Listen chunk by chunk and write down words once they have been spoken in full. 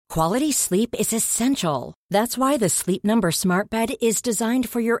Quality sleep is essential. That's why the Sleep Number Smart Bed is designed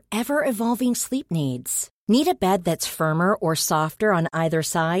for your ever-evolving sleep needs. Need a bed that's firmer or softer on either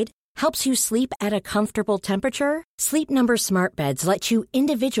side? Helps you sleep at a comfortable temperature? Sleep Number Smart Beds let you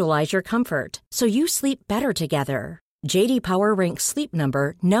individualize your comfort, so you sleep better together. J.D. Power ranks Sleep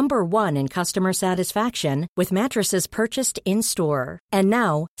Number number 1 in customer satisfaction with mattresses purchased in-store. And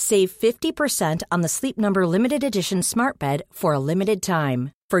now, save 50% on the Sleep Number Limited Edition Smart Bed for a limited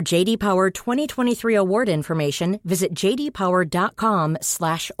time. For J.D. Power 2023 award information, visit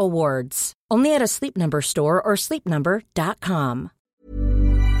jdpower.com/awards. Only at a Sleep Number store or sleepnumber.com.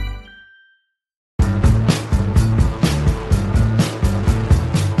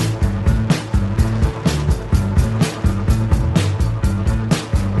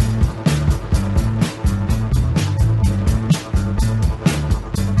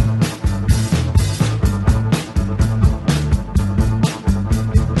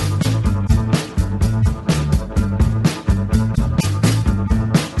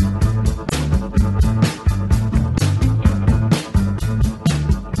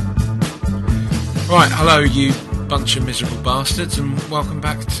 Right, hello you bunch of miserable bastards, and welcome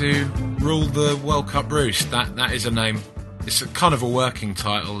back to Rule the World Cup Roost. That is a name. It's a kind of a working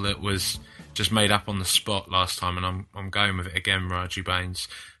title that was just made up on the spot last time, and I'm going with it again, Raji Baines.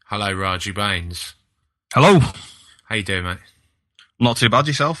 Hello, Raji Baines. Hello. How you doing, mate? Not too bad,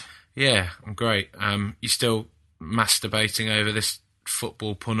 yourself? Yeah, I'm great. You still masturbating over this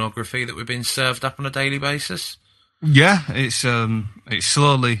football pornography that we're being served up on a daily basis? Yeah, it's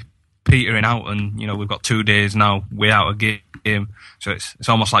slowly petering out, and you know we've got 2 days now without a game, so it's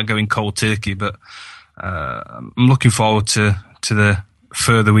almost like going cold turkey. But I'm looking forward to the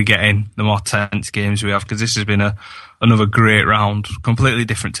further we get in, the more tense games we have, because this has been another great round, completely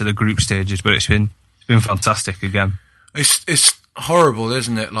different to the group stages, but it's been fantastic again. It's horrible,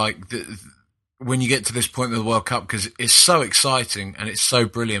 isn't it? Like when you get to this point of the World Cup, because it's so exciting and it's so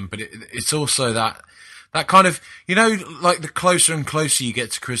brilliant, but it's also that kind of, you know, like the closer and closer you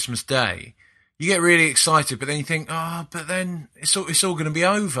get to Christmas Day, you get really excited, but then you think, but then it's all going to be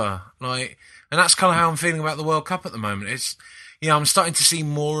over. Like, and that's kind of how I'm feeling about the World Cup at the moment. It's, you know, I'm starting to see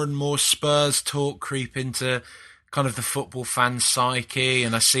more and more Spurs talk creep into kind of the football fan psyche,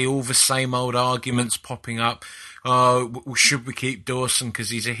 and I see all the same old arguments popping up. Oh, should we keep Dawson because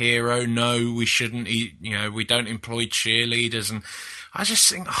he's a hero? No, we shouldn't. We don't employ cheerleaders, and I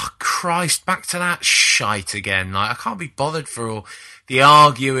just think, oh Christ, back to that shite again. Like, I can't be bothered for all the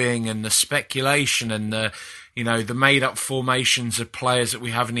arguing and the speculation and the made-up formations of players that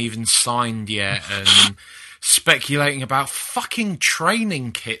we haven't even signed yet, and speculating about fucking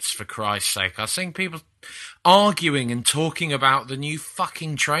training kits, for Christ's sake. I've seen people arguing and talking about the new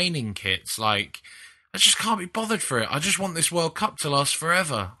fucking training kits. Like, I just can't be bothered for it. I just want this World Cup to last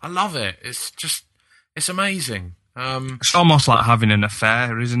forever. I love it. It's amazing. It's almost like having an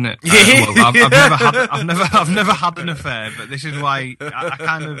affair, isn't it? I've never had an affair, but this is why I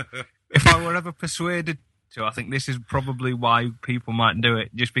kind of, if I were ever persuaded to, I think this is probably why people might do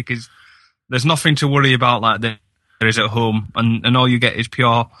it, just because there's nothing to worry about like there is at home, and all you get is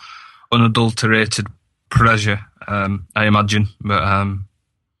pure, unadulterated pleasure, I imagine. But I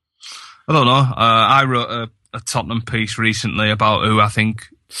don't know. I wrote a Tottenham piece recently about who I think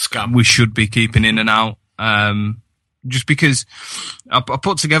we should be keeping in and out. Just because I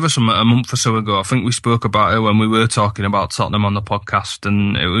put together some a month or so ago. I think we spoke about it when we were talking about Tottenham on the podcast,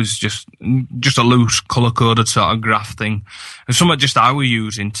 and it was just a loose colour-coded sort of graph thing. It's something just I were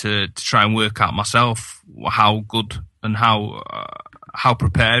using to try and work out myself how good and how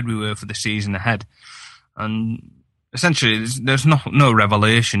prepared we were for the season ahead. And essentially, there's no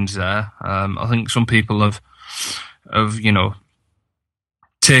revelations there. I think some people have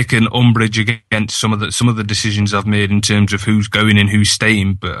taken umbrage against some of the decisions I've made in terms of who's going and who's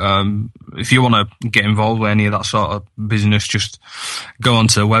staying. But if you want to get involved with any of that sort of business, just go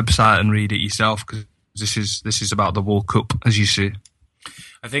onto the website and read it yourself, because this is about the World Cup, as you see.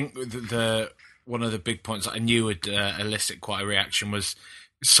 I think one of the big points that I knew would elicit quite a reaction was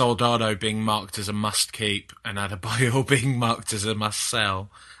Soldado being marked as a must keep and Adebayor being marked as a must sell,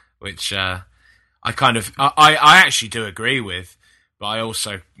 which I actually do agree with. But I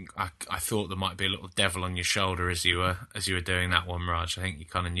also I thought there might be a little devil on your shoulder as you were doing that one, Raj. I think you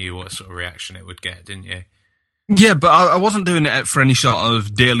kind of knew what sort of reaction it would get, didn't you? Yeah, but I wasn't doing it for any sort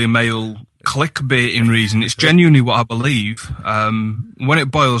of Daily Mail clickbaiting reason. It's genuinely what I believe. When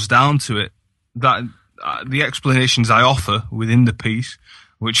it boils down to it, that the explanations I offer within the piece,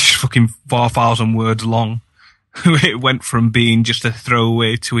 which is fucking 4,000 words long, it went from being just a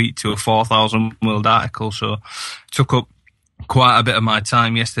throwaway tweet to a 4,000 word article. So it took up quite a bit of my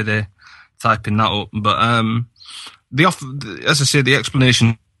time yesterday typing that up. But as I say, the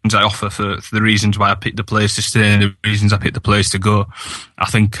explanations I offer for the reasons why I picked the place to stay and the reasons I picked the place to go, I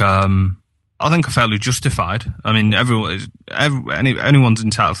think are fairly justified. I mean, anyone's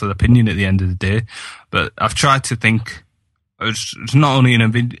entitled to their opinion at the end of the day, but I've tried to think as not only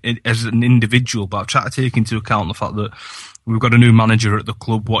as an individual, but I've tried to take into account the fact that we've got a new manager at the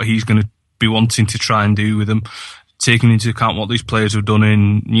club, what he's going to be wanting to try and do with them, taking into account what these players have done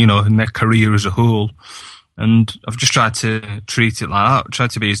in their career as a whole. And I've just tried to treat it like that, tried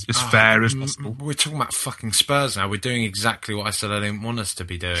to be as fair as possible. We're talking about fucking Spurs now. We're doing exactly what I said I didn't want us to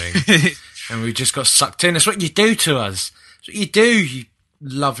be doing. And we just got sucked in. That's what you do to us. That's what you do, you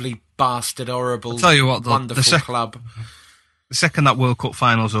lovely bastard, horrible, I'll tell you what, wonderful club. The second that World Cup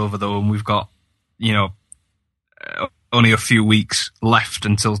final's over, though, and we've got, only a few weeks left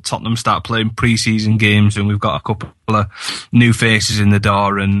until Tottenham start playing pre-season games, and we've got a couple of new faces in the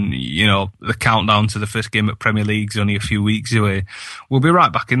door, and the countdown to the first game at Premier League's only a few weeks away. We'll be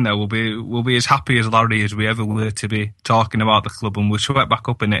right back in there. We'll be as happy as Larry as we ever were to be talking about the club, and we're swept back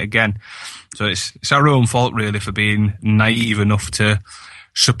up in it again. So it's our own fault really for being naive enough to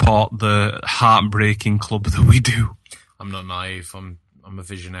support the heartbreaking club that we do. I'm not naive. I'm a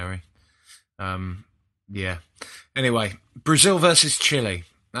visionary. Yeah. Anyway, Brazil versus Chile.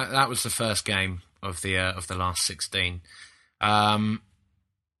 That was the first game of the last 16. The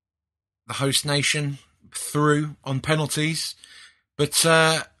host nation threw on penalties, but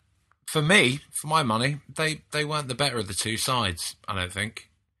for my money, they weren't the better of the two sides. I don't think.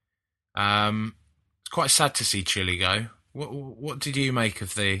 It's quite sad to see Chile go. What did you make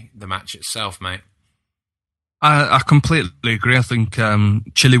of the match itself, mate? I completely agree. I think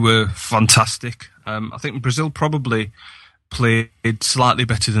Chile were fantastic. I think Brazil probably played slightly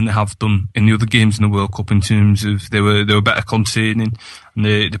better than they have done in the other games in the World Cup in terms of they were better containing, and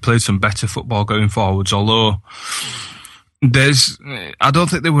they played some better football going forwards. Although I don't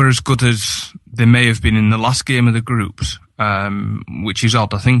think they were as good as they may have been in the last game of the groups, which is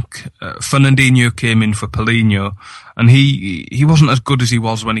odd. I think Fernandinho came in for Paulinho, and he wasn't as good as he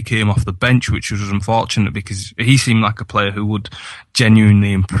was when he came off the bench, which was unfortunate because he seemed like a player who would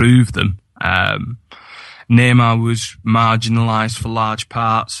genuinely improve them. Neymar was marginalised for large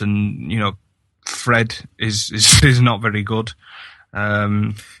parts, and Fred is not very good.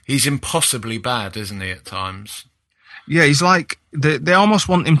 He's impossibly bad, isn't he, at times? Yeah, he's like they almost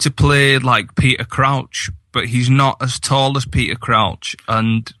want him to play like Peter Crouch, but he's not as tall as Peter Crouch,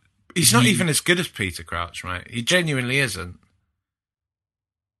 and he's not even as good as Peter Crouch, right? He genuinely isn't.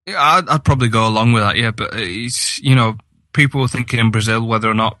 Yeah, I'd probably go along with that. Yeah, but he's people were thinking in Brazil whether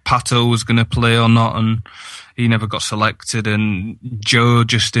or not Pato was going to play or not, and he never got selected. And Joe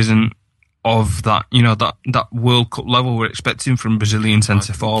just isn't of that, that World Cup level we're expecting from Brazilian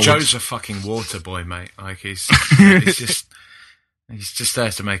centre forwards. Joe's a fucking water boy, mate. Like he's just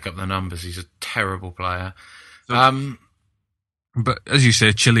there to make up the numbers. He's a terrible player. But as you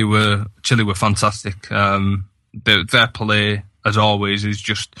say, Chile were fantastic. Their play, as always, is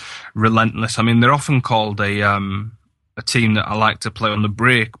just relentless. I mean, they're often called a team that I like to play on the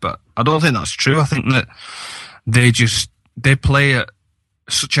break, but I don't think that's true. I think that they play at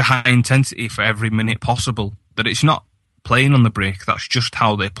such a high intensity for every minute possible that it's not playing on the break. That's just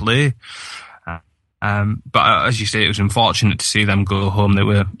how they play. But as you say, it was unfortunate to see them go home. They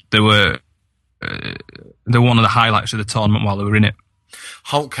were one of the highlights of the tournament while they were in it.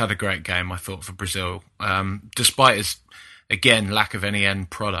 Hulk had a great game, I thought, for Brazil. Despite his, again, lack of any end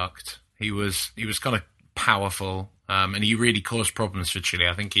product, he was kind of powerful, and he really caused problems for Chile.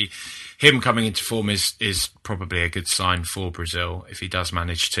 I think him coming into form is probably a good sign for Brazil if he does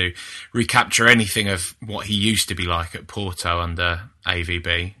manage to recapture anything of what he used to be like at Porto under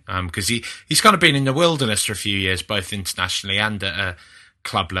AVB, because he's kind of been in the wilderness for a few years, both internationally and at a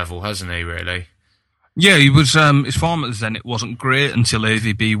club level, hasn't he, really? Yeah, he was. His form at Zenit wasn't great until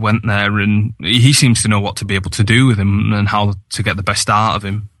AVB went there, and he seems to know what to be able to do with him and how to get the best out of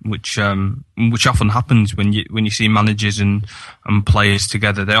him, which often happens when you see managers and players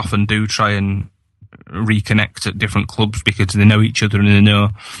together. They often do try and reconnect at different clubs because they know each other and they know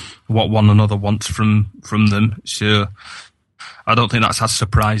what one another wants from them. So I don't think that's as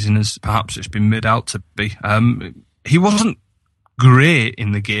surprising as perhaps it's been made out to be. He wasn't great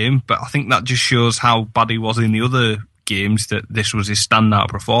in the game, but I think that just shows how bad he was in the other games, that this was his standout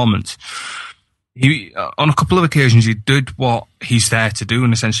performance. He, on a couple of occasions, he did what he's there to do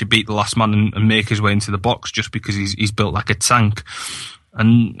and essentially beat the last man and make his way into the box just because he's built like a tank.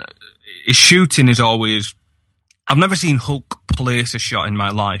 And his shooting is always... I've never seen Hulk place a shot in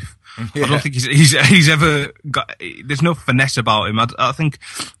my life, I don't think he's ever got. There's no finesse about him. I think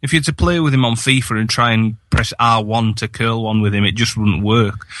if you had to play with him on FIFA and try and press R1 to curl one with him, it just wouldn't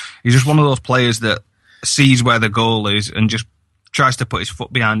work. He's just one of those players that sees where the goal is and just tries to put his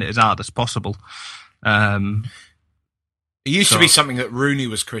foot behind it as hard as possible. It used to be something that Rooney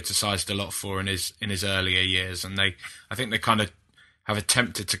was criticised a lot for in his earlier years, and I think they kind of have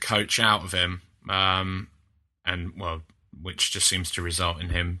attempted to coach out of him, which just seems to result in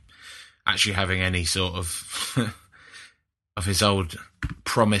him actually having any sort of of his old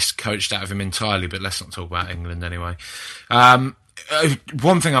promise coached out of him entirely. But let's not talk about England anyway.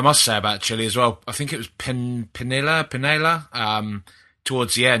 One thing I must say about Chile as well, I think it was Pinella,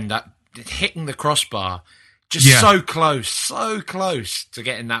 towards the end, that hitting the crossbar, so close to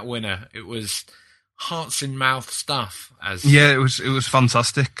getting that winner. It was hearts in mouth stuff. It was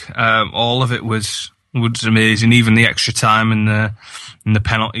fantastic. All of it was amazing. Even the extra time and the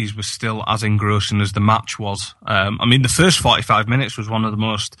penalties was still as engrossing as the match was. The first 45 minutes was one of the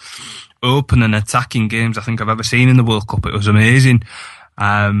most open and attacking games I think I've ever seen in the World Cup. It was amazing.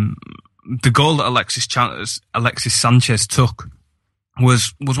 The goal that Alexis Sanchez took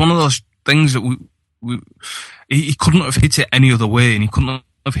was one of those things that he couldn't have hit it any other way, and he couldn't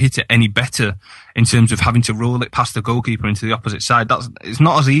have hit it any better in terms of having to roll it past the goalkeeper into the opposite side. It's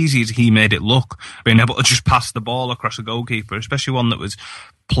not as easy as he made it look, being able to just pass the ball across the goalkeeper, especially one that was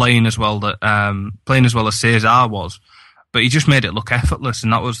playing as well as Cesar was. But he just made it look effortless,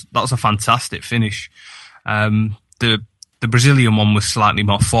 and that was a fantastic finish. The Brazilian one was slightly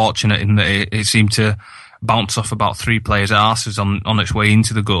more fortunate in that it seemed to bounce off about three players' arses on its way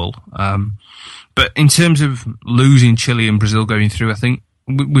into the goal. But in terms of losing Chile and Brazil going through, I think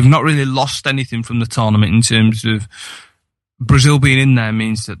we've not really lost anything from the tournament in terms of Brazil being in there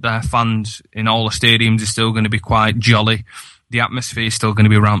means that their fans in all the stadiums are still going to be quite jolly. The atmosphere is still going to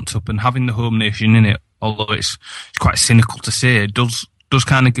be ramped up, and having the home nation in it, although it's quite cynical to say, it does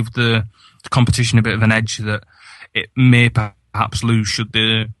kind of give the competition a bit of an edge that it may perhaps lose should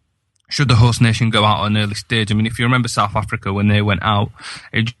the host nation go out at an early stage. I mean, if you remember South Africa when they went out,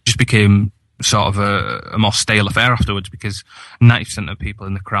 it just became sort of a more stale affair afterwards because 90% of people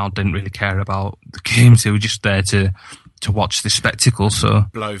in the crowd didn't really care about the games. They were just there to watch the spectacle. So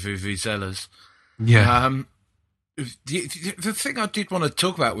blow vuvuzelas. Yeah. The thing I did want to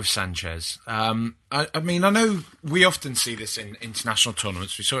talk about with Sanchez, I know we often see this in international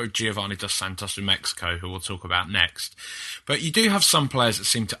tournaments. We saw it with Giovanni Dos Santos in Mexico, who we'll talk about next. But you do have some players that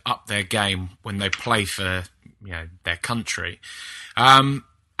seem to up their game when they play for their country. And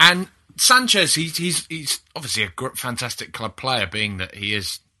Sanchez, he's obviously a fantastic club player, being that he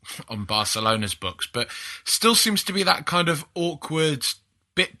is on Barcelona's books, but still seems to be that kind of awkward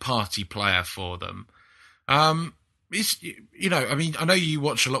bit party player for them. I know you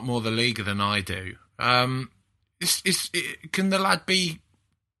watch a lot more of the Liga than I do. Can the lad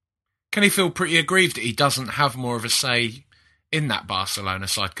can he feel pretty aggrieved that he doesn't have more of a say in that Barcelona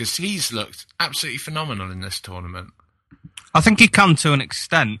side? Because he's looked absolutely phenomenal in this tournament. I think he can to an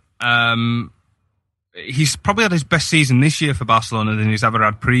extent. He's probably had his best season this year for Barcelona than he's ever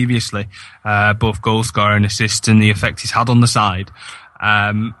had previously, both goal scorer and assist and the effect he's had on the side.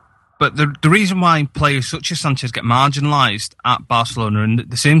 But the reason why players such as Sanchez get marginalised at Barcelona, and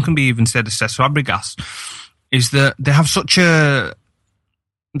the same can be even said of Cesc Fabregas, is that they have such an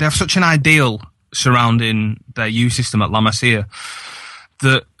ideal surrounding their youth system at La Masia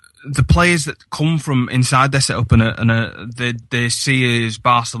that the players that come from inside their setup they see as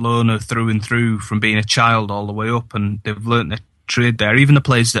Barcelona through and through from being a child all the way up, and they've learnt their trade there. Even the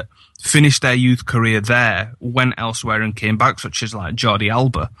players that finished their youth career there, went elsewhere and came back, such as like Jordi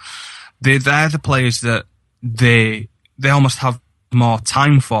Alba. They're the players that they almost have more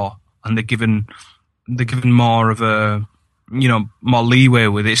time for, and they're given more of a more leeway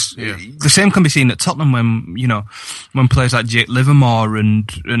with it. Yeah. The same can be seen at Tottenham when players like Jake Livermore and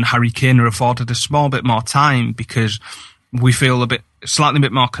Harry Kane are afforded a small bit more time because we feel slightly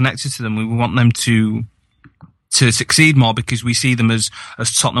bit more connected to them. We want them to succeed more because we see them as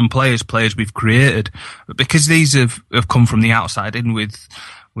Tottenham players we've created. But because these have come from the outside in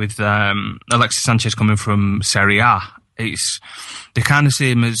with Alexis Sanchez coming from Serie A, they kind of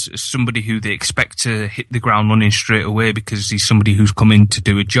see him as somebody who they expect to hit the ground running straight away because he's somebody who's come in to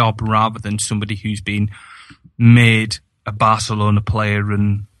do a job rather than somebody who's been made a Barcelona player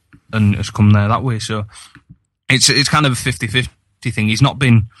and has come there that way. So it's kind of a 50-50 thing. He's not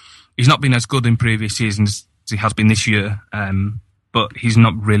been as good in previous seasons as he has been this year, but he's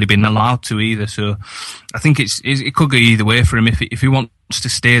not really been allowed to either. So I think it could go either way for him. If he wants to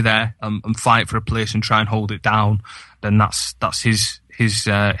stay there and fight for a place and try and hold it down, then that's his his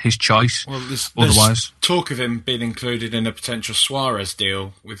choice. Well, otherwise, there's talk of him being included in a potential Suarez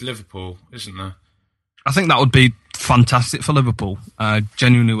deal with Liverpool, isn't there? I think that would be fantastic for Liverpool.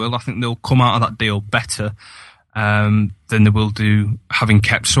 Genuinely will. I think they'll come out of that deal better than they will do having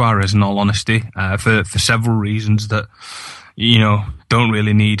kept Suarez, in all honesty, for several reasons that, don't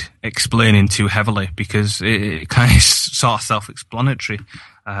really need explaining too heavily, because it kind of sort of self-explanatory.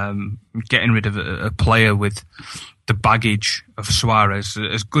 Getting rid of a player with the baggage of Suarez,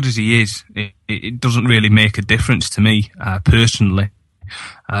 as good as he is, it doesn't really make a difference to me personally.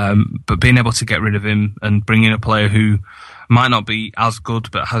 But being able to get rid of him and bring in a player who might not be as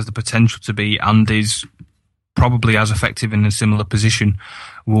good but has the potential to be, and is probably as effective in a similar position,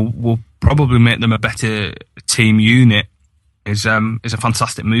 will probably make them a better team unit, is a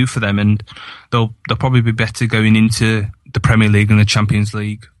fantastic move for them, and they'll probably be better going into the Premier League and the Champions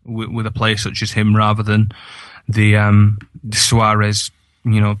League with a player such as him, rather than the Suarez,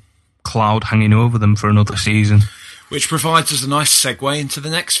 cloud hanging over them for another season. Which provides us a nice segue into the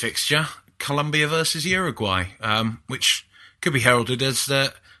next fixture, Colombia versus Uruguay, which could be heralded as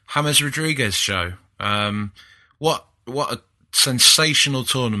the James Rodriguez show. What a sensational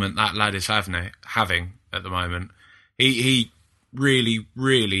tournament that lad is having at the moment. He really,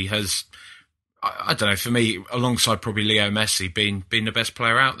 really has, I don't know, for me, alongside probably Leo Messi, been the best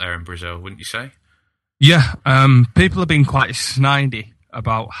player out there in Brazil, wouldn't you say? Yeah, people have been quite snidey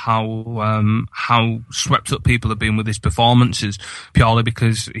about how swept up people have been with his performances, purely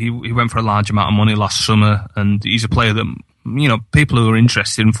because he went for a large amount of money last summer, and he's a player that, people who are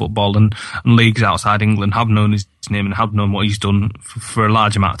interested in football and leagues outside England have known his name and have known what he's done for a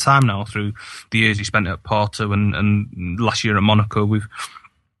large amount of time now, through the years he spent at Porto and last year at Monaco.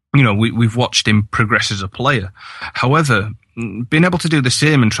 We've watched him progress as a player. However, being able to do the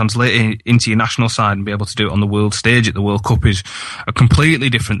same and translate it into your national side and be able to do it on the world stage at the World Cup is a completely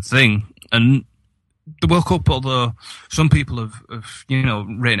different thing. And the World Cup, although some people have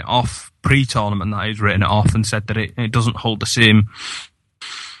written it off pre-tournament, that is, written it off and said that it doesn't hold the same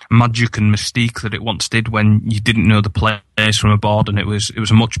magic and mystique that it once did when you didn't know the players from aboard, and it was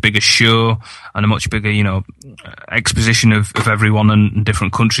a much bigger show and a much bigger exposition of everyone and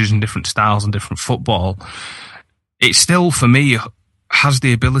different countries and different styles and different football. It still, for me, has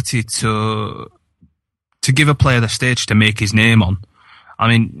the ability to give a player the stage to make his name on. I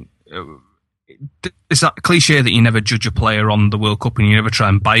mean, it's that cliche that you never judge a player on the World Cup and you never try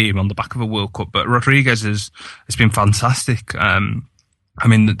and buy him on the back of a World Cup, but Rodriguez has been fantastic.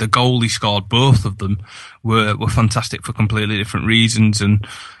 The goal he scored, both of them, were fantastic for completely different reasons, and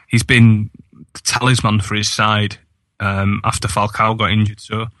he's been the talisman for his side after Falcao got injured.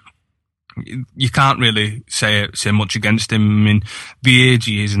 So you can't really say much against him. I mean, the age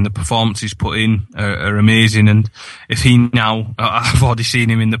he is and the performances he's put in are amazing, and if he now, I've already seen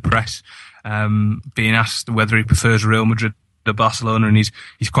him in the press being asked whether he prefers Real Madrid to Barcelona, and he's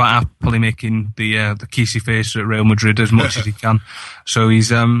quite happily making the kissy face at Real Madrid as much as he can. So he's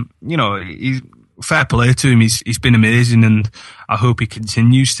fair play to him. He's been amazing, and I hope he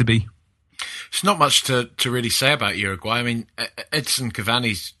continues to be. It's not much to really say about Uruguay. I mean, Edson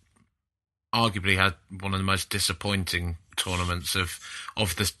Cavani's arguably had one of the most disappointing tournaments of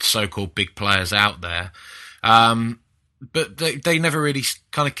the so-called big players out there. But they never really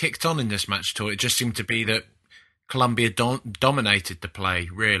kind of kicked on in this match at all. It just seemed to be that Colombia dominated the play,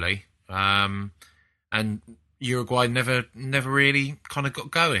 really. And Uruguay never really kind of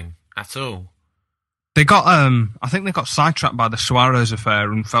got going at all. They got, I think they got sidetracked by the Suarez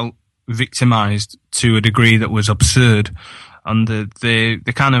affair and felt victimised to a degree that was absurd. And they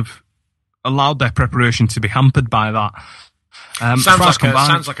kind of allowed their preparation to be hampered by that.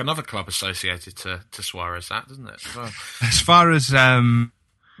 Sounds like another club associated to Suarez, that, doesn't it? As well. As far as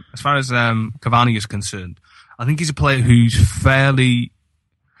Cavani is concerned, I think he's a player who's fairly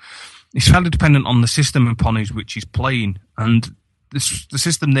dependent on the system upon which he's playing, and the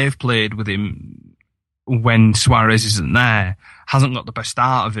system they've played with him when Suarez isn't there hasn't got the best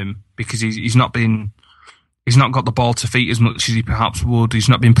out of him, because he's not got the ball to feet as much as he perhaps would. He's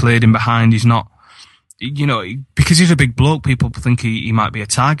not been played in behind. He's not, because he's a big bloke, people think he might be a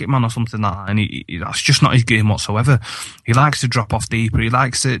target man or something like that, and that's just not his game whatsoever. He likes to drop off deeper. He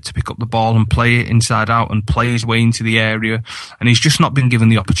likes to pick up the ball and play it inside out and play his way into the area, and he's just not been given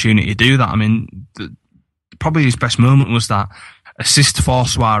the opportunity to do that. I mean, probably his best moment was that assist for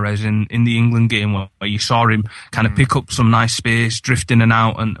Suarez in the England game, where you saw him kind of pick up some nice space, drift in and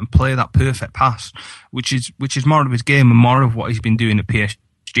out, and play that perfect pass, which is more of his game and more of what he's been doing at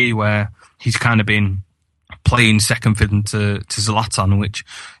PSG, where he's kind of been playing second fiddle to Zlatan, which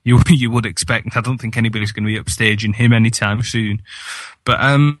you would expect. I don't think anybody's going to be upstaging him anytime soon. But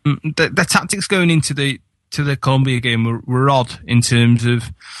the tactics going into the Colombia game were odd in terms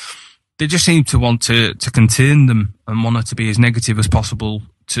of they just seemed to want to contain them and wanted to be as negative as possible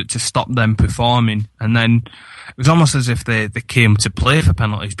to stop them performing. And then it was almost as if they came to play for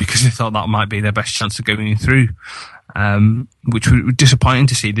penalties because they thought that might be their best chance of going through, which was disappointing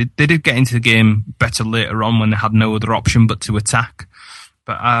to see. They did get into the game better later on when they had no other option but to attack.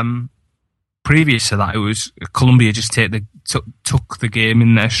 But previous to that, it was Colombia just took the game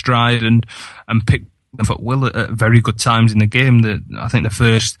in their stride and picked them at will at very good times in the game. I think the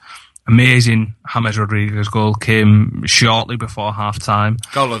first amazing James Rodriguez goal came shortly before half-time.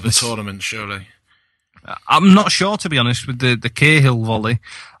 Goal of the tournament, surely. I'm not sure, to be honest, with the Cahill volley.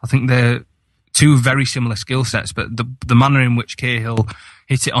 I think they're two very similar skill sets, but the manner in which Cahill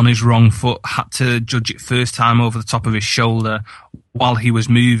hit it on his wrong foot, had to judge it first time over the top of his shoulder while he was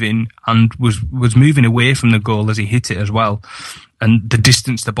moving, and was moving away from the goal as he hit it as well. And the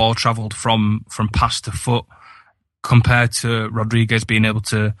distance the ball travelled from pass to foot compared to Rodriguez being able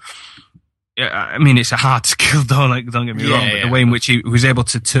to... I mean, it's a hard skill, don't get me wrong, but the way in which he was able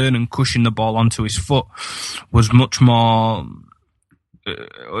to turn and cushion the ball onto his foot was much more...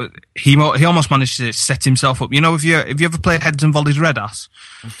 He almost managed to set himself up. You know, have you ever played Heads and Volleys Red Ass,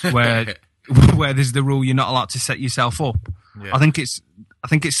 where there's the rule you're not allowed to set yourself up? Yeah. I think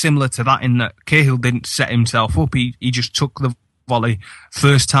it's similar to that in that Cahill didn't set himself up. He just took the volley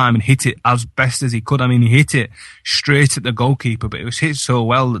first time and hit it as best as he could. I mean, he hit it straight at the goalkeeper, but it was hit so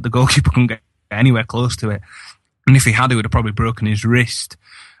well that the goalkeeper couldn't get anywhere close to it. And if he had, he would have probably broken his wrist.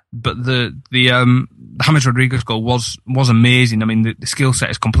 But the James Rodriguez goal was amazing. I mean, the skill set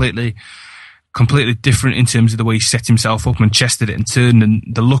is completely different in terms of the way he set himself up and chested it and turned, and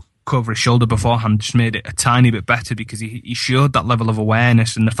the look over his shoulder beforehand just made it a tiny bit better because he showed that level of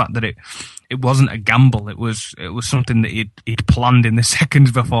awareness and the fact that it wasn't a gamble. It was something that he'd planned in the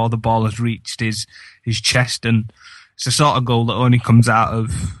seconds before the ball has reached his chest, and it's the sort of goal that only comes out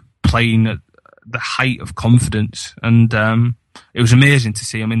of playing at the height of confidence. And it was amazing to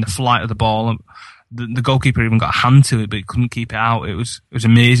see. I mean, the flight of the ball, the goalkeeper even got a hand to it, but he couldn't keep it out. It was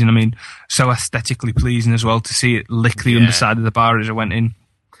amazing. I mean, so aesthetically pleasing as well to see it lick the underside of the bar as it went in.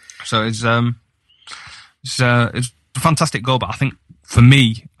 So it's a fantastic goal, but I think for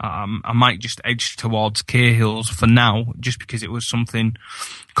me, I might just edge towards Cahill's for now, just because it was something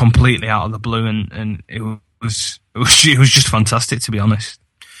completely out of the blue, and it was just fantastic, to be honest.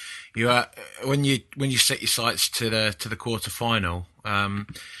 You when you set your sights to the quarter final,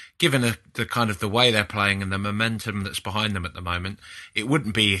 given the kind of the way they're playing and the momentum that's behind them at the moment, it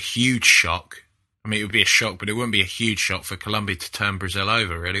wouldn't be a huge shock. I mean, it would be a shock, but it wouldn't be a huge shock for Colombia to turn Brazil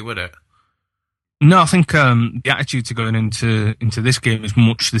over, really, would it? No, I think the attitude to going into this game is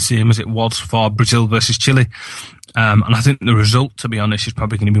much the same as it was for Brazil versus Chile. And I think the result, to be honest, is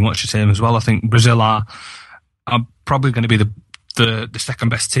probably going to be much the same as well. I think Brazil are probably going to be the second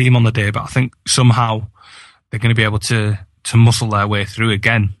best team on the day, but I think somehow they're going to be able to muscle their way through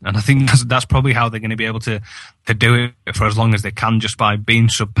again. And I think that's probably how they're going to be able to do it for as long as they can, just by being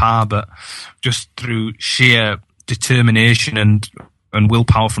subpar, but just through sheer determination and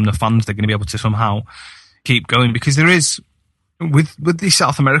willpower from the fans, they're going to be able to somehow keep going. Because there is, with the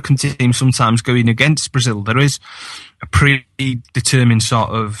South American team sometimes going against Brazil, there is a predetermined sort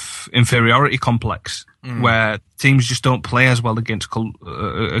of inferiority complex where teams just don't play as well against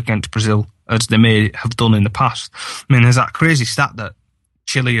Brazil as they may have done in the past. I mean, there's that crazy stat that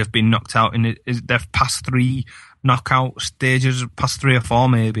Chile have been knocked out in they've passed 3 knockout stages, past 3 or 4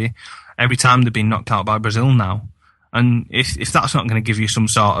 maybe, every time they've been knocked out by Brazil now. And if that's not going to give you some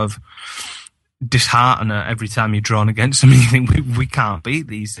sort of disheartener every time you're drawn against them, you think we can't beat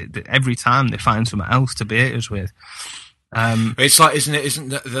these. Every time they find something else to beat us with. It's like, isn't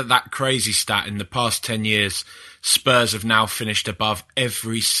that crazy stat? In the past 10 years, Spurs have now finished above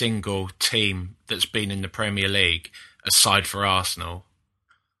every single team that's been in the Premier League, aside for Arsenal.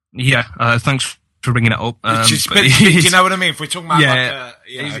 Yeah, thanks for bringing it up. You know what I mean? If we're talking about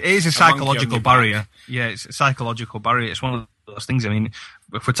it is a psychological barrier. Yeah, it's a psychological barrier. It's one of those things. I mean,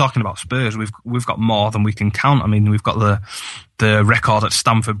 if we're talking about Spurs, we've got more than we can count. I mean, we've got the record at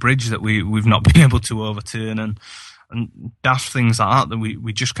Stamford Bridge that we've not been able to overturn, and daft things like that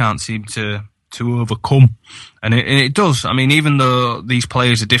we just can't seem to overcome. And it does. I mean, even though these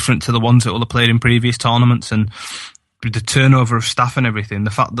players are different to the ones that will have played in previous tournaments, and the turnover of staff and everything, the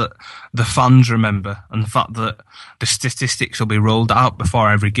fact that the fans remember, and the fact that the statistics will be rolled out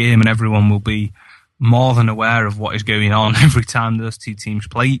before every game, and everyone will be more than aware of what is going on every time those two teams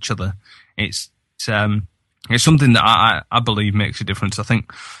play each other. It's It's something that I believe makes a difference. I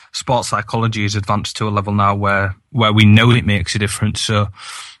think sports psychology has advanced to a level now where we know it makes a difference. So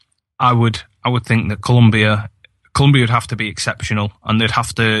I would think that Colombia would have to be exceptional, and they'd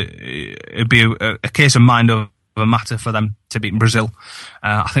have to it'd be a case of mind over matter for them to beat Brazil.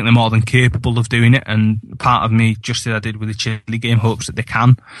 I think they're more than capable of doing it, and part of me, just as I did with the Chile game, hopes that they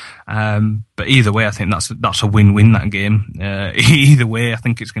can. But either way, I think that's a win-win, that game. Either way, I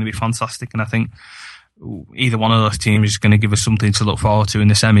think it's going to be fantastic, and I think either one of those teams is going to give us something to look forward to in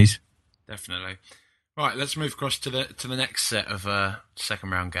the semis. Definitely. Right, let's move across to the next set of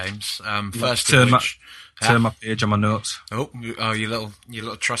second round games. First, turn my page on my notes. Oh, your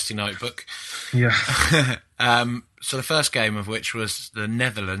little trusty notebook. Yeah. So the first game of which was the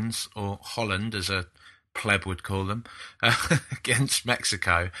Netherlands, or Holland, as a pleb would call them, against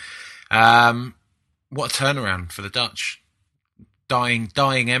Mexico. What a turnaround for the Dutch!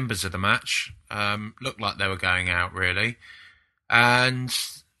 Dying embers of the match. Looked like they were going out, really, and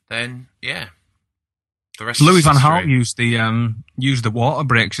then the rest. Louis van Gaal used the water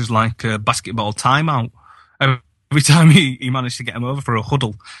breaks as like a basketball timeout. Every time he managed to get him over for a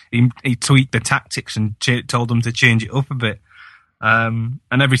huddle, he tweaked the tactics and told them to change it up a bit. And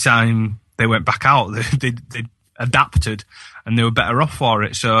every time they went back out, they adapted and they were better off for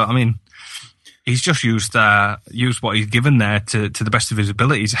it. So I mean, he's just used what he's given there to the best of his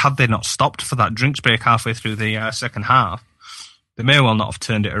abilities. Had they not stopped for that drinks break halfway through the second half, they may well not have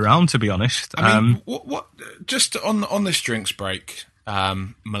turned it around, to be honest. I mean, what just on this drinks break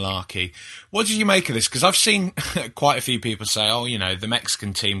malarkey, what did you make of this? Because I've seen quite a few people say, the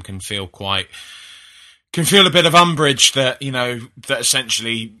Mexican team can feel a bit of umbrage that that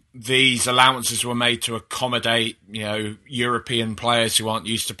essentially these allowances were made to accommodate European players who aren't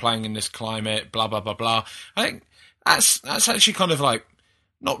used to playing in this climate, blah blah blah blah. I think that's actually kind of like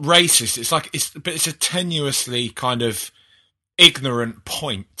not racist. But it's a tenuously kind of ignorant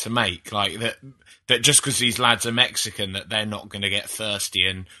point to make, like that just because these lads are Mexican, that they're not going to get thirsty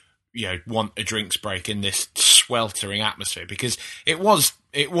and want a drinks break in this sweltering atmosphere, because it was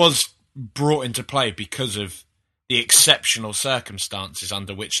brought into play because of the exceptional circumstances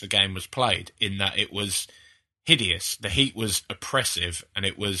under which the game was played, in that it was hideous, the heat was oppressive, and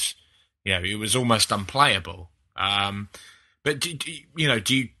it was it was almost unplayable. But do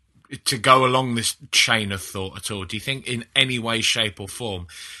you to go along this chain of thought at all, do you think in any way, shape or form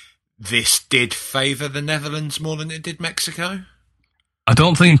this did favour the Netherlands more than it did Mexico? I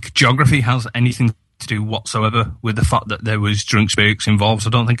don't think geography has anything to do whatsoever with the fact that there was drinks breaks involved. So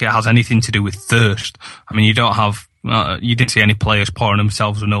I don't think it has anything to do with thirst. I mean, you don't have, you didn't see any players pouring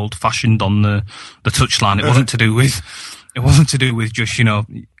themselves an old fashioned on the touchline. It wasn't to do with just,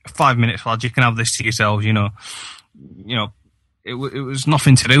 5 minutes, lads, you can have this to yourselves, It was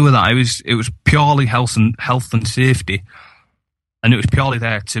nothing to do with that. It was purely health and safety, and it was purely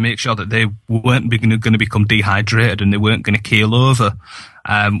there to make sure that they weren't going to become dehydrated and they weren't going to keel over,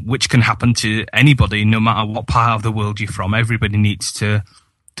 which can happen to anybody, no matter what part of the world you're from. Everybody needs to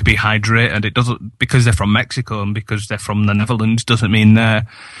be hydrated. It doesn't, because they're from Mexico and because they're from the Netherlands, doesn't mean their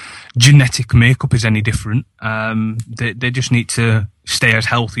genetic makeup is any different. They just need to stay as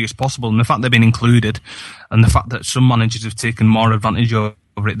healthy as possible, and the fact they've been included, and the fact that some managers have taken more advantage over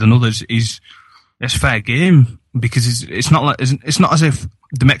it than others it's fair game, because it's not as if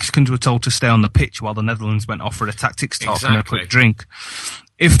the Mexicans were told to stay on the pitch while the Netherlands went off for a tactics talk and a quick drink.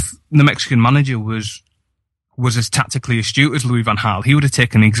 If the Mexican manager was as tactically astute as Louis van Gaal, he would have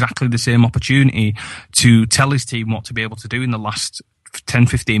taken exactly the same opportunity to tell his team what to be able to do in the last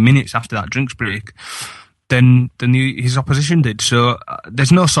 10-15 minutes after that drinks break than his opposition did. So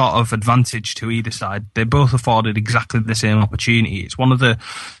there's no sort of advantage to either side. They both afforded exactly the same opportunity. It's one of the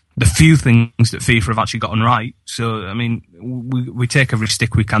few things that FIFA have actually gotten right. So, I mean, we take every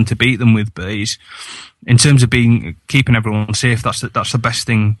stick we can to beat them with, but in terms of keeping everyone safe, that's the best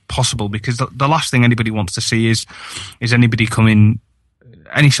thing possible, because the last thing anybody wants to see is anybody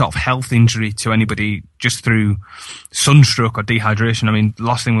any sort of health injury to anybody just through sunstroke or dehydration. I mean, the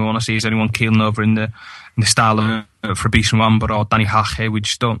last thing we want to see is anyone keeling over in the style of Fabrice Nwamba or Danny Hache. We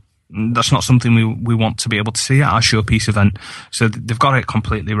just don't. That's not something we want to be able to see at our showpiece event. So they've got it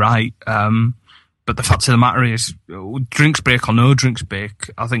completely right. But the fact of the matter is, drinks break or no drinks break,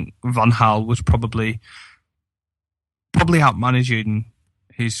 I think Van Gaal was probably out managing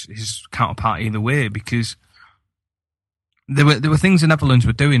his counterpart either way, because there were things the Netherlands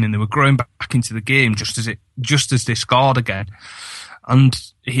were doing, and they were growing back into the game just as they scored again. And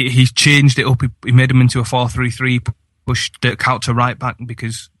he changed it up. He made them into a 4-3-3, pushed Dirk Kuyt to right back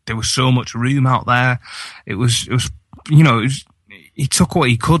because there was so much room out there. He he took what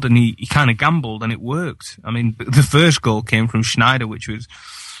he could and he kind of gambled and it worked. I mean, the first goal came from Schneider, which was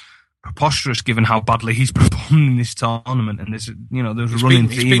preposterous given how badly he's performed in this tournament. And there's a running theme.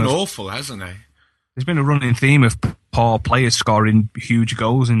 He's been awful, hasn't he? There's been a running theme of poor players scoring huge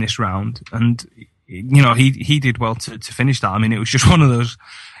goals in this round, and he did well to finish that. I mean, it was just one of those.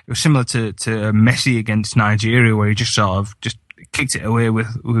 It was similar to Messi against Nigeria, where he just sort of just kicked it away with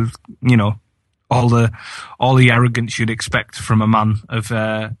all the arrogance you'd expect from a man of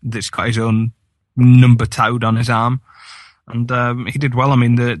that's got his own number tattooed on his arm. And he did well. I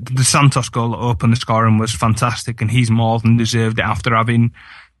mean, the Santos goal that opened the scoring was fantastic, and he's more than deserved it after having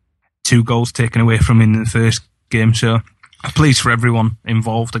 2 goals taken away from him in the first game. So pleased for everyone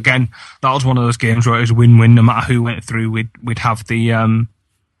involved. Again, that was one of those games where it was win-win. No matter who went through, we'd have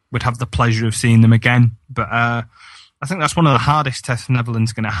the pleasure of seeing them again. But I think that's one of the hardest tests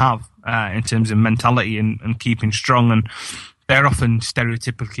Netherlands going to have in terms of mentality and keeping strong. And they're often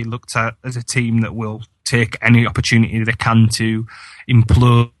stereotypically looked at as a team that will take any opportunity they can to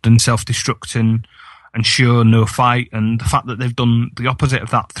implode and self-destruct and show no fight. And the fact that they've done the opposite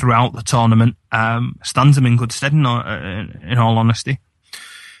of that throughout the tournament stands them in good stead, in all honesty.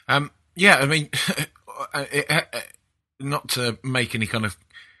 Yeah, I mean, not to make any kind of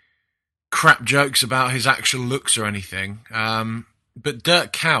crap jokes about his actual looks or anything, but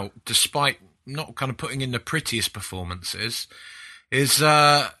Dirk Kuyt, despite not kind of putting in the prettiest performances, is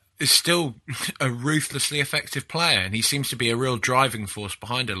still a ruthlessly effective player, and he seems to be a real driving force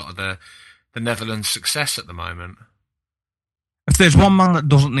behind a lot of the Netherlands' success at the moment. If there's one man that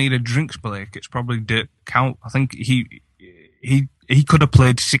doesn't need a drinks break, it's probably Dirk Kuyt. I think he could have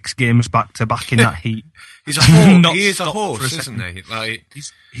played 6 games back to back in that heat. He's a horse. He is a horse, isn't he? Like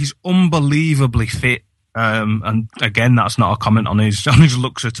he's unbelievably fit. And again, that's not a comment on his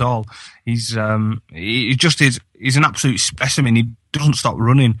looks at all. He's an absolute specimen. He doesn't stop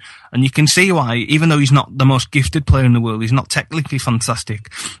running, and you can see why. Even though he's not the most gifted player in the world, he's not technically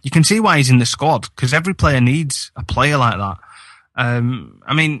fantastic. You can see why he's in the squad, because every player needs a player like that.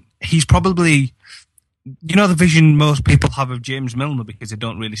 I mean, he's probably, the vision most people have of James Milner, because they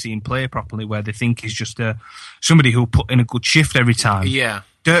don't really see him play properly, where they think he's just somebody who'll put in a good shift every time. Yeah.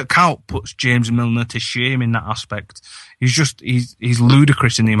 Dirk Kuyt puts James Milner to shame in that aspect. He's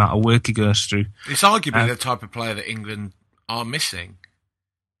ludicrous in the amount of work he goes through. It's arguably the type of player that England are missing.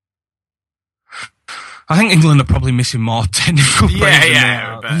 I think England are probably missing more technical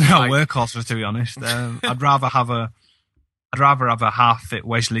players than workhorses, to be honest. I'd rather have a half-fit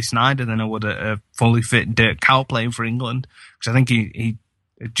Wesley Sneijder than I would a fully fit Dirk Kuyt playing for England, because I think he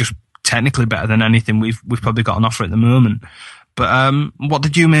just technically better than anything we've probably got on offer at the moment. But what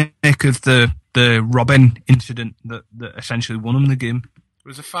did you make of the Robben incident that essentially won him the game? It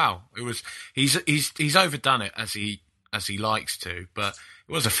was a foul. It was he's overdone it as he likes to, but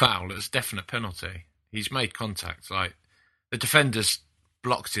it was a foul. It was a definite penalty. He's made contact. Like, the defender's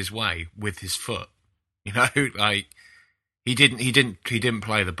blocked his way with his foot. Like he didn't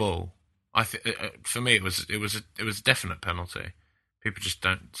play the ball. For me it was a definite penalty. People just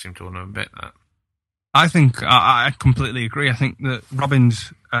don't seem to want to admit that. I think I completely agree. I think that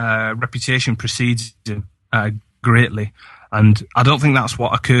Robben's reputation precedes him greatly, and I don't think that's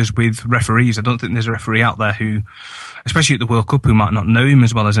what occurs with referees. I don't think there's a referee out there who, especially at the World Cup, who might not know him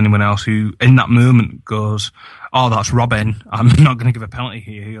as well as anyone else, who in that moment goes, "Oh, that's Robben. I'm not going to give a penalty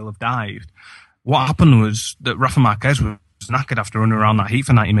here. He'll have dived." What happened was that Rafa Marquez was knackered after running around that heat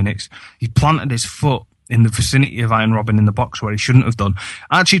for 90 minutes. He planted his foot in the vicinity of Arjen Robben in the box where he shouldn't have done.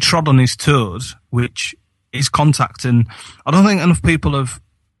 Actually trod on his toes, which is contact, and I don't think enough people have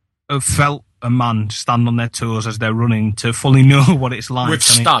felt a man stand on their toes as they're running to fully know what it's like. With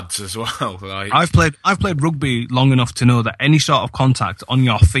studs as well. Like. I've played rugby long enough to know that any sort of contact on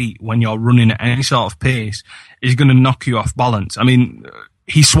your feet when you're running at any sort of pace is going to knock you off balance. I mean,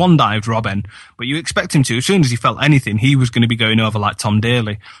 he swan dived Robben, but you expect him to. As soon as he felt anything, he was going to be going over like Tom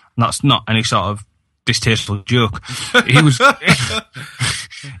Daley. And that's not any sort of distasteful joke. He was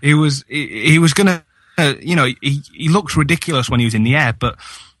going to, he looked ridiculous when he was in the air, but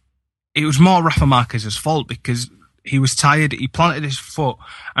it was more Rafa Marquez's fault because he was tired. He planted his foot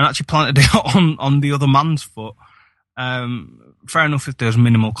and actually planted it on the other man's foot. Fair enough if there's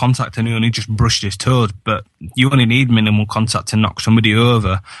minimal contact and he only just brushed his toes, but you only need minimal contact to knock somebody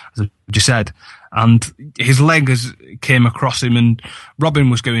over, as I just said. And his leg came across him, and Robben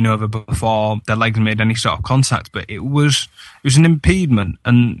was going over before their legs made any sort of contact. But it was an impediment,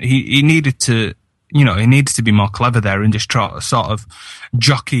 and he needed to, he needed to be more clever there and just try to sort of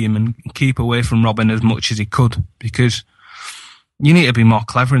jockey him and keep away from Robben as much as he could, because you need to be more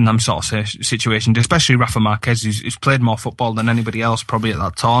clever in them sort of situations, especially Rafa Marquez, who's played more football than anybody else probably at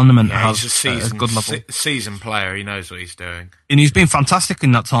that tournament. Yeah, has he's a good level. Seasoned player. He knows what he's doing. And he's been fantastic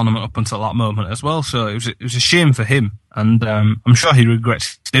in that tournament up until that moment as well. So it was a shame for him. And I'm sure he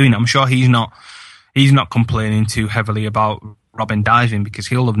regrets doing it. I'm sure he's not complaining too heavily about Robin diving, because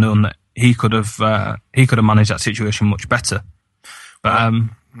he'll have known that he could have managed that situation much better. But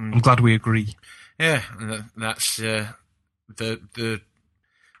I'm glad we agree. Yeah, that's the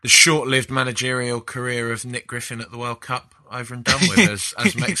short-lived managerial career of Nick Griffin at the World Cup over and done with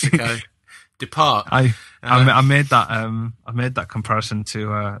as Mexico depart. I made that comparison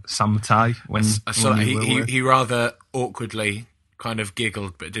to Sam Tai when he rather awkwardly kind of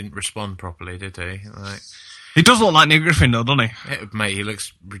giggled but didn't respond properly, did he? He does look like Nick Griffin, though, doesn't he? Mate, he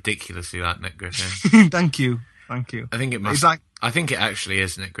looks ridiculously like Nick Griffin. Thank you. I think it must. I think it actually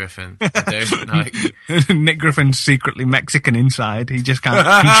is Nick Griffin. I do. Nick Griffin's secretly Mexican inside. He just can't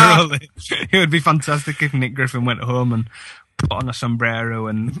control it. It would be fantastic if Nick Griffin went home and put on a sombrero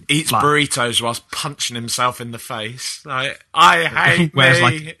and eats burritos whilst punching himself in the face. I hate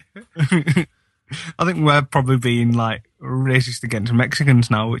me. I think we're probably being racist against Mexicans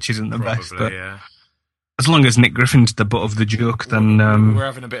now, which isn't the best. But yeah. As long as Nick Griffin's the butt of the joke, then we're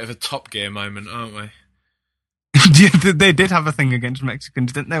having a bit of a Top Gear moment, aren't we? They did have a thing against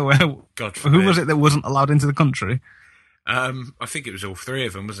Mexicans, didn't they? Who was it that wasn't allowed into the country? I think it was all three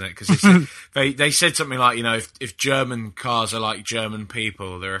of them, wasn't it? Because they said something like, if German cars are like German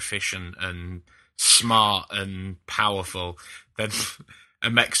people, they're efficient and smart and powerful, then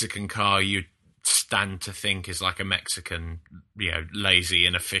a Mexican car you'd stand to think is like a Mexican, lazy,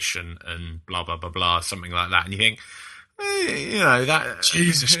 inefficient, and blah blah blah blah, something like that. And you think, that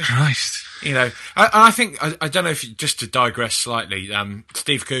Jesus Christ. I think I don't know if just to digress slightly.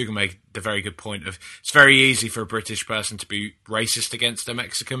 Steve Coogan made the very good point of it's very easy for a British person to be racist against a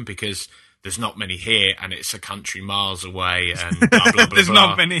Mexican because there's not many here, and it's a country miles away, and blah blah blah. There's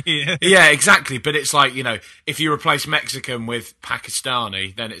not many here. Yeah, exactly. But it's like if you replace Mexican with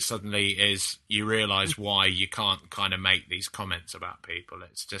Pakistani, then it suddenly is. You realise why you can't kind of make these comments about people.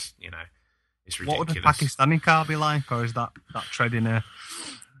 It's just it's ridiculous. What would a Pakistani car be like, or is that treading a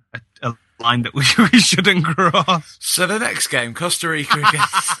line that we shouldn't cross? So the next game, Costa Rica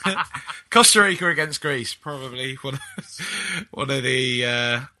against Greece, probably one of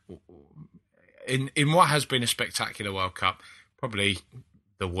the in what has been a spectacular World Cup, probably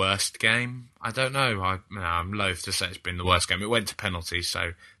the worst game. I don't know. I'm loath to say it's been the worst game. It went to penalties,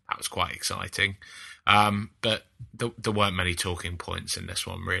 so that was quite exciting. But there weren't many talking points in this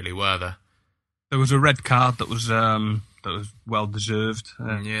one, really, were there? There was a red card that was well deserved.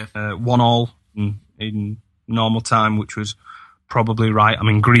 1-1 in normal time, which was probably right. I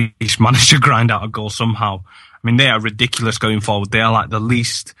mean, Greece managed to grind out a goal somehow. I mean, they are ridiculous going forward. They are like the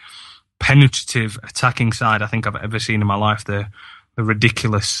least penetrative attacking side I think I've ever seen in my life. They're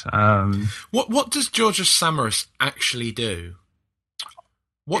ridiculous. What does Georgios Samaras actually do?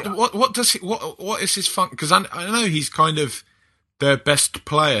 What does he? What is his function? Because I know he's kind of their best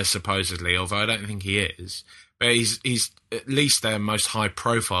player, supposedly, although I don't think he is. But he's at least their most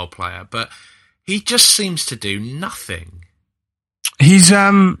high-profile player. But he just seems to do nothing. He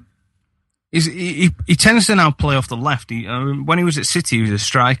tends to now play off the left. When he was at City, he was a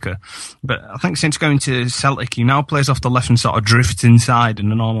striker. But I think since going to Celtic, he now plays off the left and sort of drifts inside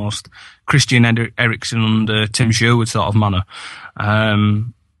in an almost Christian Eriksen under Tim Sherwood sort of manner,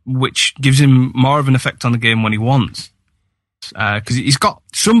 which gives him more of an effect on the game when he wants. Because he's got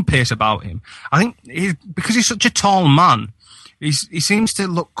some pace about him. I think because he's such a tall man, he seems to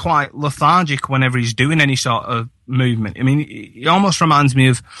look quite lethargic whenever he's doing any sort of movement. I mean, he almost reminds me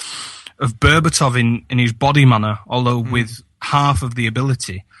of Berbatov in his body manner, although with half of the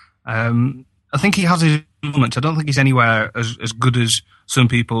ability. I think he has his moments. I don't think he's anywhere as good as some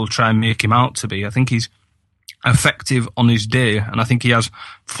people try and make him out to be. I think he's effective on his day, and I think he has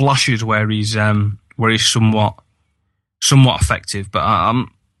flashes where he's somewhat effective. But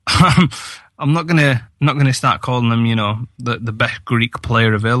I'm not gonna start calling him, the best Greek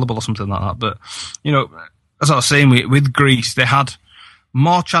player available or something like that. But as I was saying, with Greece, they had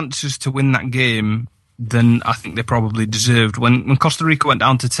more chances to win that game than I think they probably deserved. When Costa Rica went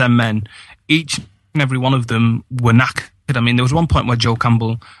down to 10 men, each and every one of them were knackered. I mean, there was one point where Joe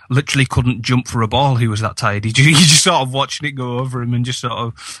Campbell literally couldn't jump for a ball. He was that tired. He just sort of watched it go over him and just sort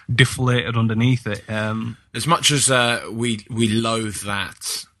of deflated underneath it. As much as we loathe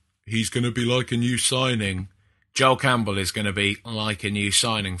that, he's going to be like a new signing. Joel Campbell is going to be like a new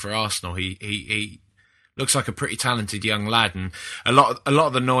signing for Arsenal. He looks like a pretty talented young lad, and a lot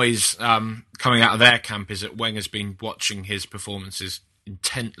of the noise coming out of their camp is that Wenger's been watching his performances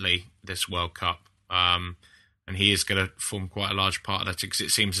intently this World Cup, and he is going to form quite a large part of that because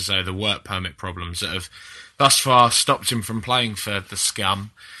it seems as though the work permit problems that have thus far stopped him from playing for the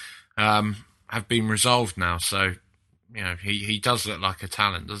Scum have been resolved now. So, he does look like a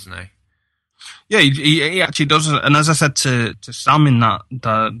talent, doesn't he? Yeah, he actually does. And as I said to Sam in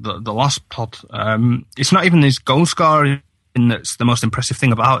the last pod, it's not even his goal scoring that's the most impressive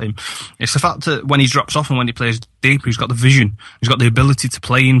thing about him. It's the fact that when he drops off and when he plays deep, he's got the vision. He's got the ability to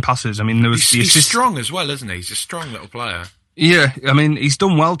play in passes. I mean, he's strong as well, isn't he? He's a strong little player. Yeah, I mean, he's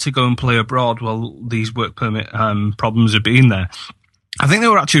done well to go and play abroad while these work permit problems have been there. I think they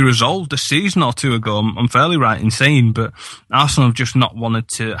were actually resolved a season or two ago. I'm fairly right in saying, but Arsenal have just not wanted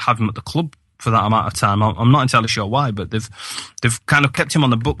to have him at the club for that amount of time. I'm not entirely sure why, but they've kind of kept him on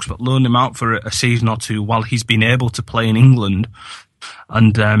the books but loaned him out for a season or two while he's been able to play in England,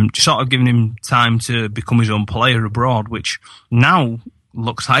 and just sort of giving him time to become his own player abroad, which now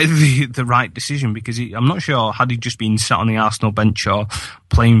looks like the right decision, because I'm not sure, had he just been sat on the Arsenal bench or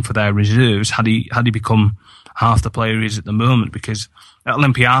playing for their reserves, had he become half the player he is at the moment, because at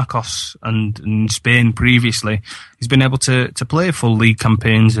Olympiacos and in Spain previously, he's been able to play full league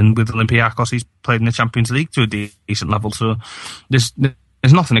campaigns, and with Olympiacos he's played in the Champions League to a decent level, so there's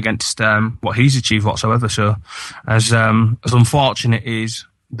nothing against what he's achieved whatsoever. So as unfortunate is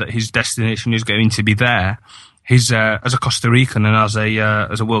that his destination is going to be there, he's as a Costa Rican and as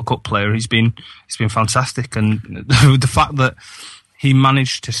a World Cup player, he's been fantastic, and the fact that he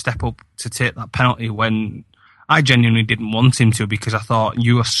managed to step up to take that penalty when I genuinely didn't want him to, because I thought,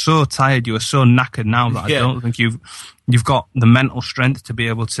 you are so tired, you are so knackered now that I don't think you've got the mental strength to be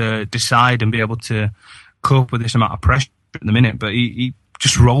able to decide and be able to cope with this amount of pressure at the minute. But he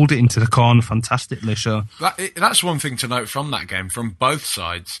just rolled it into the corner fantastically. So that's one thing to note from that game, from both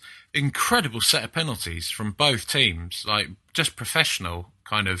sides. Incredible set of penalties from both teams, like just professional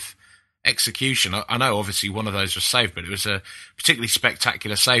kind of execution. I know obviously one of those was saved, but it was a particularly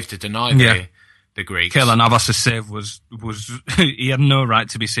spectacular save to deny the Greeks. Keylor Navas' save was he had no right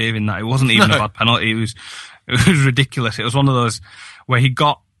to be saving that. It wasn't even a bad penalty. It was ridiculous. It was one of those where he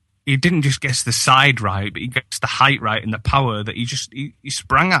didn't just get the side right, but he gets the height right and the power that he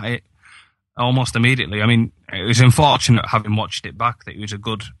sprang at it almost immediately. I mean, it was unfortunate, having watched it back, that he was a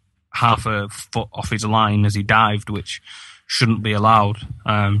good half a foot off his line as he dived, which shouldn't be allowed.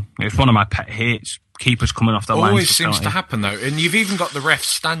 It's one of my pet hates, keepers coming off the line. Always seems to happen though, and you've even got the refs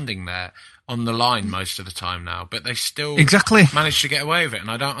standing there on the line most of the time now, but they still manage to get away with it, and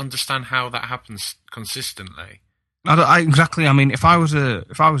I don't understand how that happens consistently. Exactly. I mean, if I was a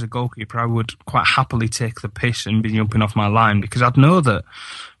goalkeeper, I would quite happily take the piss and be jumping off my line, because I'd know that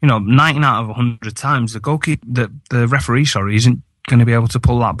 90 out of 100 times the referee isn't going to be able to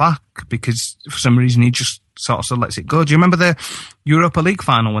pull that back, because for some reason he just sort of lets it go. Do you remember the Europa League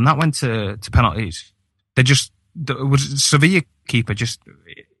final when that went to penalties? Sevilla keeper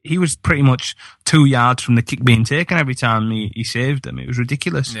he was pretty much 2 yards from the kick being taken every time he saved them. It was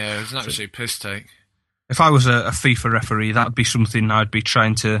ridiculous. Yeah, it was an absolute piss take. If I was a FIFA referee, that would be something I'd be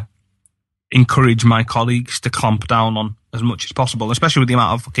trying to encourage my colleagues to clamp down on as much as possible, especially with the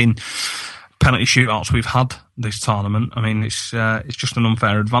amount of fucking penalty shootouts we've had this tournament. I mean, it's just an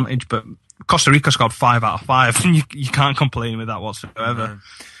unfair advantage, but Costa Rica scored 5 out of 5, and you can't complain with that whatsoever.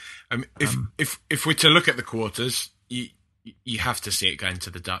 If we're to look at the quarters, you have to see it going to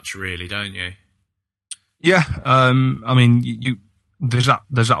the Dutch, really, don't you? Yeah, I mean, there's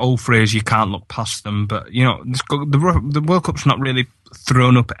that old phrase, you can't look past them, but the World Cup's not really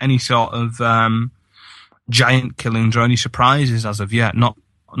thrown up any sort of giant killings or any surprises as of yet.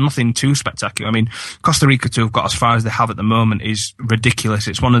 Nothing too spectacular. I mean, Costa Rica to have got as far as they have at the moment is ridiculous.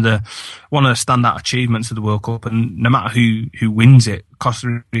 It's one of the standout achievements of the World Cup, and no matter who wins it,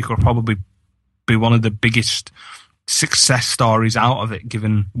 Costa Rica will probably be one of the biggest success stories out of it,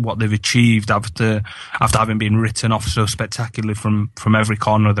 given what they've achieved after having been written off so spectacularly from every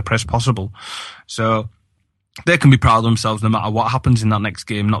corner of the press possible. So they can be proud of themselves no matter what happens in that next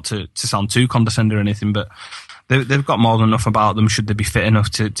game. Not to sound too condescending or anything, but they've got more than enough about them should they be fit enough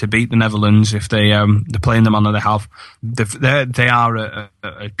to beat the Netherlands if they're playing the manner they have. They are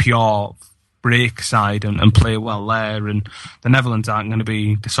a pure break side and play well there, and the Netherlands aren't going to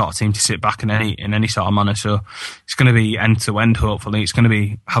be the sort of team to sit back in any sort of manner. So it's going to be end to end. Hopefully, it's going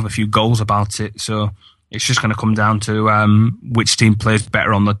to have a few goals about it. So it's just going to come down to which team plays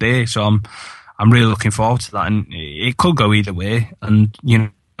better on the day. So I'm really looking forward to that, and it could go either way. And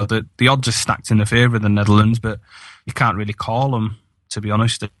the odds are stacked in the favour of the Netherlands, but you can't really call them to be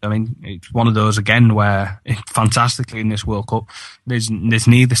honest. I mean, it's one of those again where fantastically in this World Cup, there's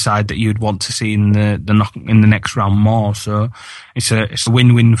neither side that you'd want to see in the next round more. So it's a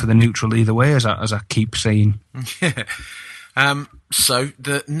win-win for the neutral either way, as I keep saying. Yeah. So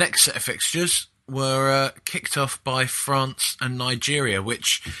the next set of fixtures were kicked off by France and Nigeria,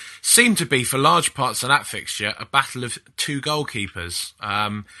 which seemed to be, for large parts of that fixture, a battle of two goalkeepers.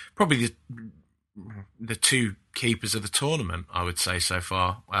 Probably the two keepers of the tournament, I would say, so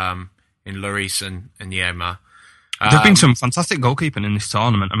far, in Lloris and Yema. There's been some fantastic goalkeeping in this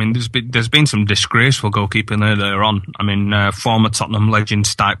tournament. I mean, there's been some disgraceful goalkeeping earlier on. I mean, former Tottenham legend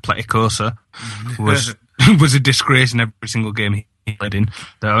Stike Pletikosa was a disgrace in every single game he played in.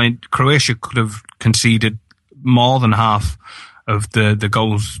 I mean, Croatia could have conceded more than half of the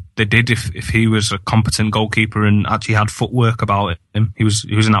goals they did if he was a competent goalkeeper and actually had footwork about him. He was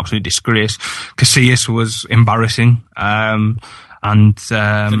an absolute disgrace. Casillas was embarrassing. And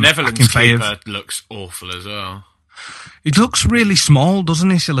the Netherlands keeper looks awful as well. He looks really small,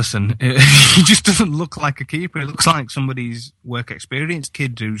 doesn't he, Silerson? He just doesn't look like a keeper. He looks like somebody's work experience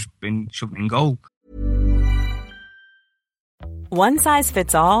kid who's been shoved in goal. One size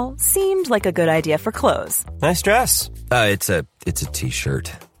fits all seemed like a good idea for clothes. Nice dress. It's a t-shirt.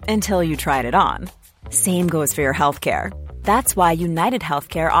 Until you tried it on. Same goes for your healthcare. That's why United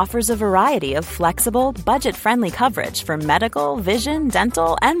Healthcare offers a variety of flexible, budget-friendly coverage for medical, vision,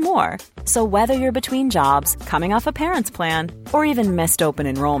 dental, and more. So whether you're between jobs, coming off a parent's plan, or even missed open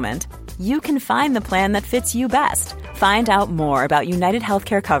enrollment, you can find the plan that fits you best. Find out more about United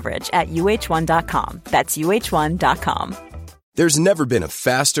Healthcare coverage at uh1.com. That's uh1.com. There's never been a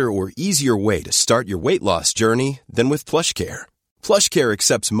faster or easier way to start your weight loss journey than with PlushCare. PlushCare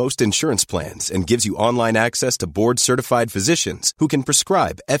accepts most insurance plans and gives you online access to board-certified physicians who can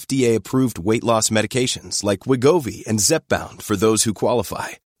prescribe FDA-approved weight loss medications like Wegovy and Zepbound for those who qualify.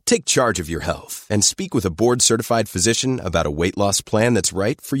 Take charge of your health and speak with a board-certified physician about a weight loss plan that's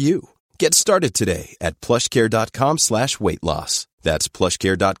right for you. Get started today at plushcare.com/weight-loss. That's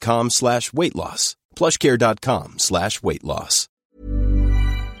plushcare.com/weight-loss. plushcare.com/weight-loss.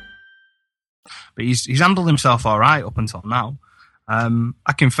 But he's handled himself all right up until now.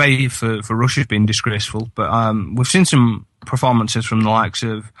 Akinfeev for Russia's been disgraceful, but we've seen some performances from the likes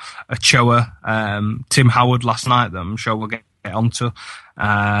of Ochoa, Tim Howard last night that I'm sure we'll get onto,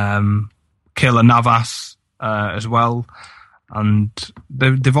 Keylor Navas as well, and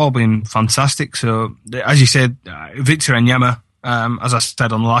they've all been fantastic. So, as you said, Victor Wanyama, as I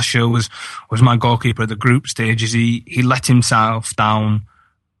said on the last show, was my goalkeeper at the group stages. He let himself down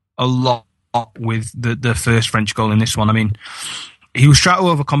a lot with the first French goal in this one. I mean, he was trying to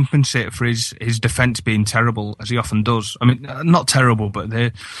overcompensate for his defence being terrible, as he often does. I mean, not terrible, but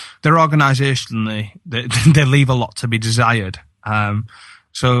they're organisationally, they leave a lot to be desired.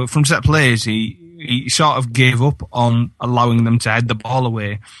 So from set plays, he sort of gave up on allowing them to head the ball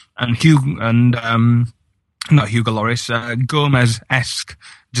away, and not Hugo Lloris, Gomez-esque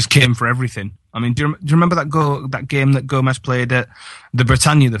just came for everything. I mean, do you remember that game that Gomez played at the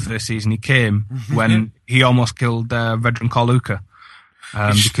Britannia the first season? He came when he almost killed Vedran Korluka.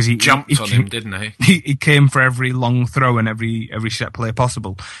 Because he jumped on him, didn't he? He came for every long throw and every set play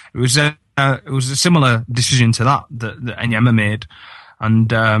possible. It was a similar decision to that Enyema made, and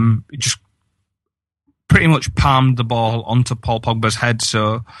it just pretty much palmed the ball onto Paul Pogba's head.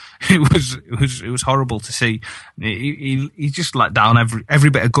 So it was horrible to see. He just let down every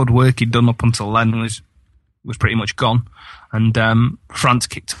bit of good work he'd done up until then was pretty much gone. And France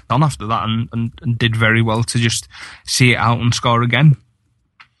kicked on after that and did very well to just see it out and score again.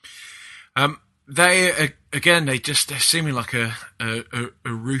 They're seeming like a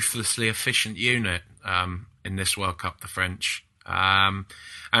ruthlessly efficient unit in this World Cup, the French. And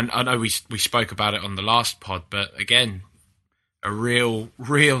I know we spoke about it on the last pod, but again, a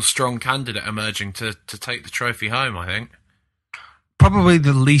real strong candidate emerging to take the trophy home, I think. Probably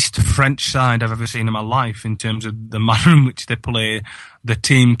the least French side I've ever seen in my life in terms of the manner in which they play, the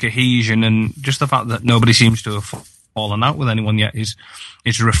team cohesion, and just the fact that nobody seems to have fallen out with anyone yet is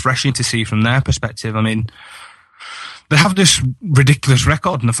refreshing to see from their perspective. I mean, they have this ridiculous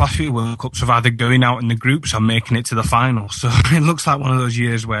record in the past few World Cups of either going out in the groups or making it to the final. So it looks like one of those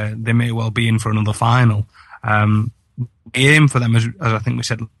years where they may well be in for another final. The aim for them, as I think we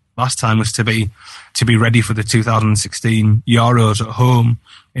said last time, was to be ready for the 2016 Euros at home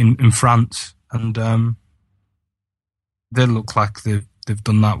in France, and they look like they've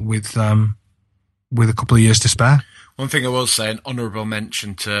done that with a couple of years to spare. One thing I will say, an honourable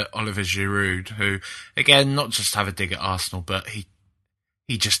mention to Olivier Giroud, who, again, not just have a dig at Arsenal, but he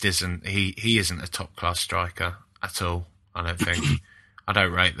just isn't. He isn't a top class striker at all, I don't think. I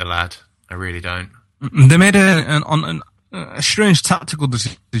don't rate the lad. I really don't. They made a strange tactical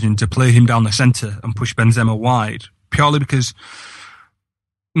decision to play him down the centre and push Benzema wide, purely because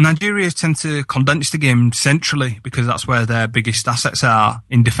Nigeria tend to condense the game centrally because that's where their biggest assets are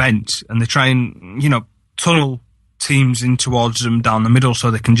in defence, and they try and, tunnel teams in towards them down the middle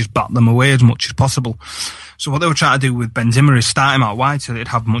so they can just bat them away as much as possible. So what they were trying to do with Benzema is start him out wide so they'd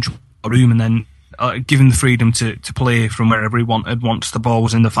have much more room, and then give him the freedom to play from wherever he wanted once the ball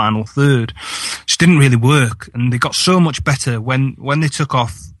was in the final third. Just didn't really work, and they got so much better when they took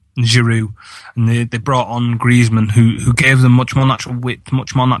off Giroud and they brought on Griezmann, who gave them much more natural width,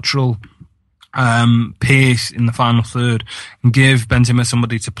 much more natural pace in the final third, and gave Benzema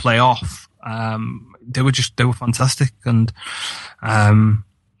somebody to play off. They were fantastic, and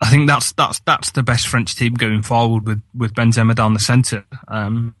I think that's the best French team going forward with Benzema down the centre.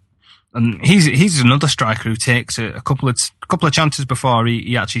 And he's another striker who takes a couple of chances before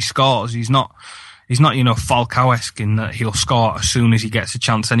he actually scores. He's not Falcao-esque in that he'll score as soon as he gets a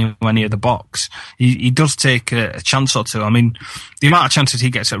chance anywhere near the box. He does take a chance or two. I mean, the amount of chances he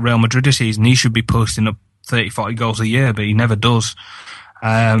gets at Real Madrid this season, he should be posting up 30, 40 goals a year, but he never does.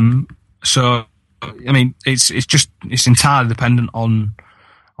 So, I mean, it's entirely dependent on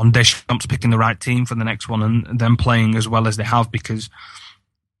Deschamps picking the right team for the next one and them playing as well as they have, because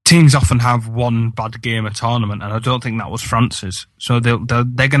teams often have one bad game a tournament, and I don't think that was France's. So they're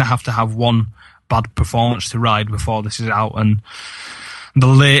going to have one bad performance to ride before this is out, and the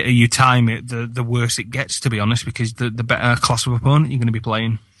later you time it, the worse it gets, to be honest, because the better class of opponent you're going to be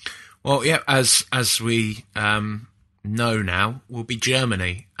playing. Well, yeah, as we know now, will be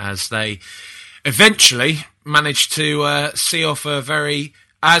Germany, as they eventually managed to see off a very,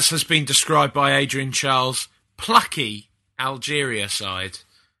 as has been described by Adrian Charles, plucky Algeria side.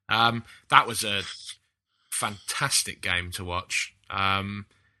 That was a fantastic game to watch. And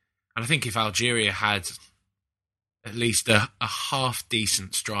I think if Algeria had at least a half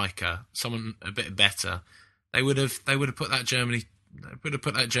decent striker, someone a bit better, they would have put that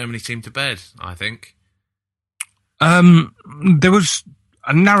Germany team to bed, I think. There was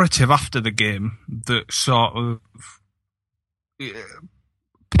a narrative after the game that sort of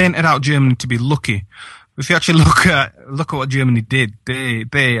painted out Germany to be lucky. If you actually look at what Germany did,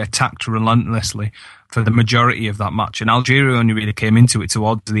 they attacked relentlessly for the majority of that match, and Algeria only really came into it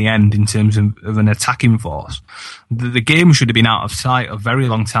towards the end in terms of an attacking force. The game should have been out of sight a very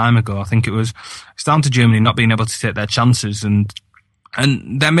long time ago. I think it's down to Germany not being able to take their chances, and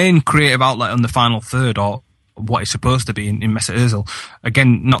their main creative outlet on the final third, or what it's supposed to be in Mesut Ozil.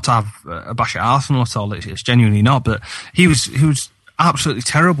 Again, not to have a bash at Arsenal at all, it's genuinely not, but he was absolutely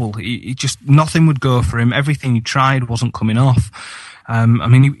terrible. He just, nothing would go for him. Everything he tried wasn't coming off. I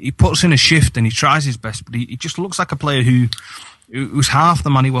mean, he puts in a shift and he tries his best, but he just looks like a player who's half the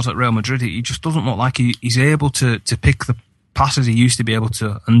man he was at Real Madrid. He just doesn't look like he's able to pick the passes he used to be able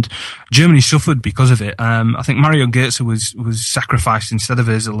to, and Germany suffered because of it. I think Mario Götze was sacrificed instead of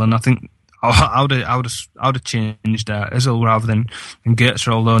Ozil, and I think I would have changed Ozil rather than Götze,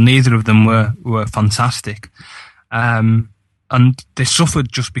 although neither of them were fantastic. And they suffered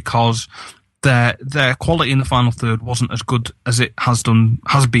just because their quality in the final third wasn't as good as it has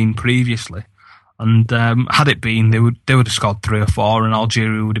been previously. And had it been, they would have scored 3 or 4, and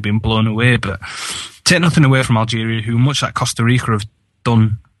Algeria would have been blown away. But take nothing away from Algeria, who, much like Costa Rica, have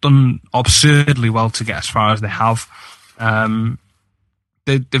done absurdly well to get as far as they have.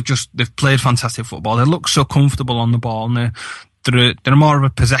 They've played fantastic football. They look so comfortable on the ball, and they're more of a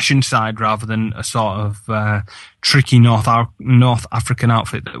possession side rather than a sort of tricky North African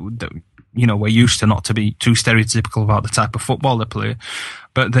outfit that we're used to, not to be too stereotypical about the type of football they play.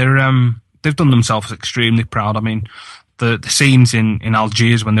 But they've done themselves extremely proud. I mean, the scenes in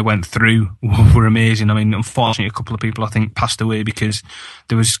Algiers when they went through were amazing. I mean, unfortunately, a couple of people I think passed away because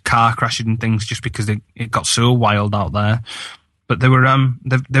there was car crashes and things just because it got so wild out there. But they were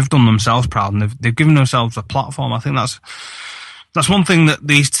they've done themselves proud, and they've given themselves a platform. I think that's one thing that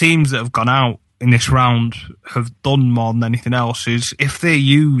these teams that have gone out in this round have done more than anything else, is if they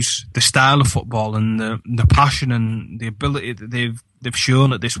use the style of football and the passion and the ability that they've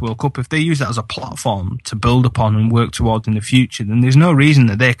shown at this World Cup, if they use that as a platform to build upon and work towards in the future, then there's no reason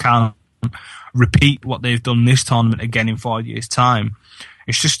that they can't repeat what they've done this tournament again in 4 years' time.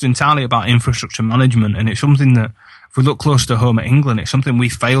 It's just entirely about infrastructure management, and it's something that, if we look close to home at England, it's something we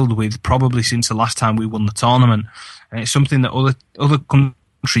failed with probably since the last time we won the tournament. And it's something that other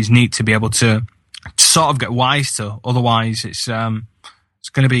countries need to be able to sort of get wise to. Otherwise, it's going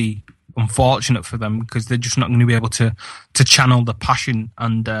to be unfortunate for them, because they're just not going to be able to channel the passion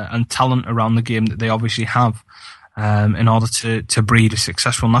and talent around the game that they obviously have. in order to breed a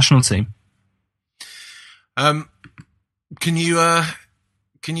successful national team. Can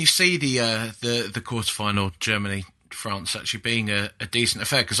you see the quarterfinal Germany-France actually being a decent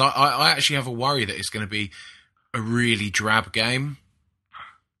affair? Because I actually have a worry that it's going to be a really drab game.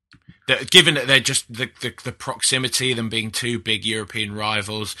 Given that they're just the proximity, them being two big European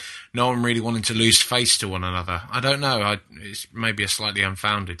rivals, no one really wanting to lose face to one another. I don't know. It's maybe a slightly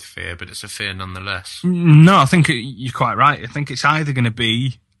unfounded fear, but it's a fear nonetheless. No, I think you're quite right. I think it's either going to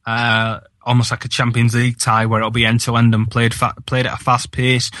be almost like a Champions League tie where it'll be end-to-end and played at a fast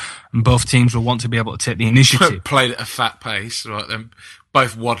pace, and both teams will want to be able to take the initiative. Played at a fat pace, right? Them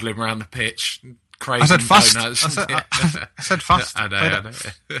both waddling around the pitch. Crazy. I said fast. Donuts. I said fast. I know.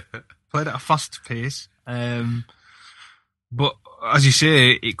 Played at a fast pace. But as you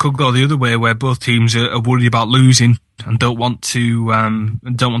say, it could go the other way where both teams are worried about losing and don't want to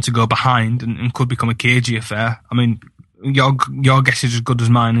go behind and could become a cagey affair. I mean, your guess is as good as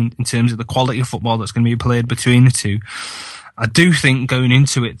mine in terms of the quality of football that's going to be played between the two. I do think going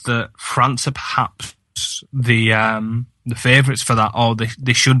into it that France are perhaps the favourites for that, or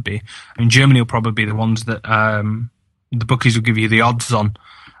they should be. I mean, Germany will probably be the ones that the bookies will give you the odds on.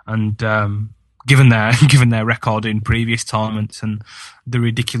 And given their record in previous tournaments and the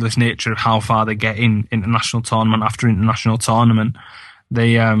ridiculous nature of how far they get in international tournament after international tournament,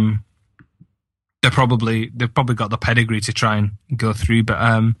 they've probably got the pedigree to try and go through. But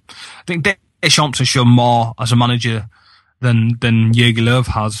I think Deschamps has shown more as a manager than Jürgen Löw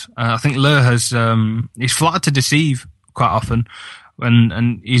has. I think Löw has he's flattered to deceive quite often,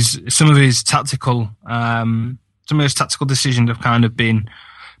 and some of his tactical decisions have kind of been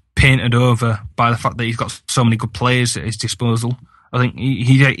painted over by the fact that he's got so many good players at his disposal. I think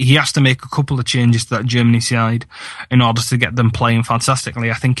he has to make a couple of changes to that Germany side in order to get them playing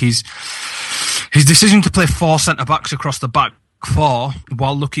fantastically. I think his decision to play 4 centre-backs across the back four,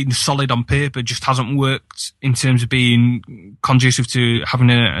 while looking solid on paper, just hasn't worked in terms of being conducive to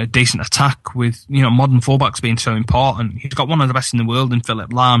having a decent attack with, modern fullbacks being so important. He's got one of the best in the world in Philipp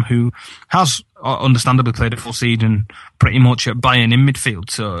Lahm, who has understandably played a full season pretty much at Bayern in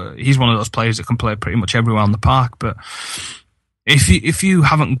midfield. So he's one of those players that can play pretty much everywhere on the park. But if you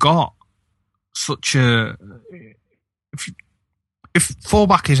haven't got such if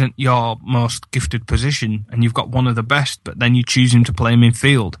fullback isn't your most gifted position and you've got one of the best, but then you choose him to play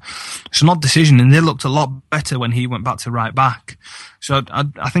midfield, it's an odd decision, and they looked a lot better when he went back to right back. So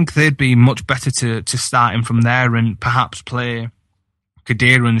I think they'd be much better to start him from there and perhaps play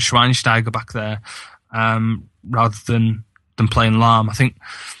Khedira and Schweinsteiger back there rather than playing Lahm. I think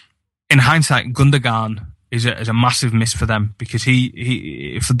in hindsight, Gundogan is a massive miss for them, because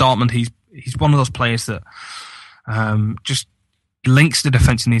he for Dortmund he's one of those players that just links the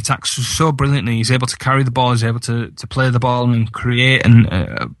defence and the attack so brilliantly. He's able to carry the ball, he's able to play the ball and create,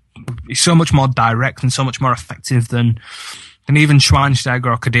 and he's so much more direct and so much more effective than even Schweinsteiger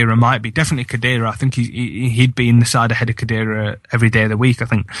or Khedira might be. Definitely Khedira. I think he'd be in the side ahead of Khedira every day of the week. I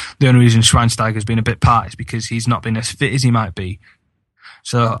think the only reason Schweinsteiger's been a bit part is because he's not been as fit as he might be.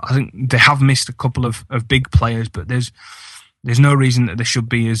 So I think they have missed a couple of big players, but there's no reason that they should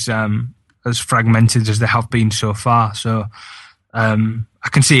be as fragmented as they have been so far. So I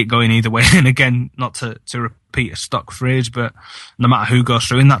can see it going either way. And again, not to repeat a stock phrase, but no matter who goes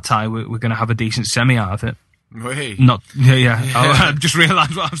through in that tie, we're going to have a decent semi out of it. Wait. Yeah. I just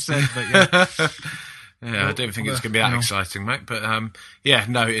realised what I've said, but yeah. Yeah, I don't think it's going to be that exciting, mate. But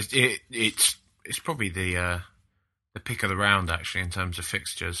it's probably the pick of the round, actually, in terms of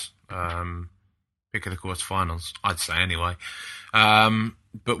fixtures. Pick of the quarterfinals, I'd say, anyway.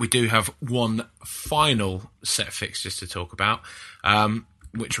 But we do have one final set of fixtures to talk about,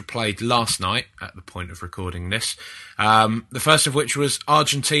 which were played last night at the point of recording this. The first of which was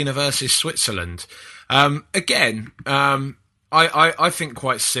Argentina versus Switzerland. Again, I think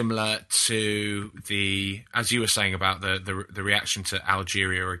quite similar to as you were saying about the reaction to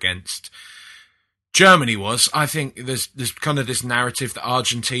Algeria against Germany was. I think there's kind of this narrative that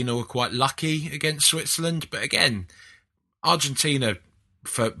Argentina were quite lucky against Switzerland, but again, Argentina,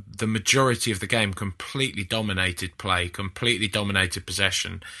 for the majority of the game, completely dominated play, completely dominated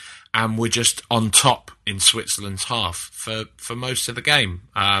possession, and were just on top in Switzerland's half for most of the game.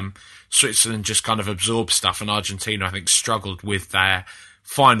 Switzerland just kind of absorbed stuff, and Argentina, I think, struggled with their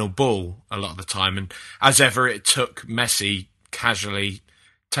final ball a lot of the time. And as ever, it took Messi casually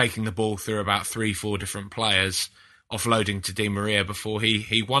taking the ball through about 3-4 different players, offloading to Di Maria before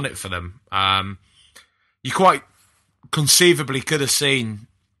he won it for them. You quite conceivably could have seen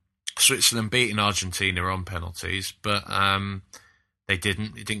Switzerland beating Argentina on penalties, but they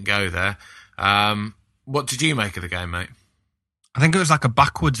didn't. It didn't go there. What did you make of the game, mate? I think it was like a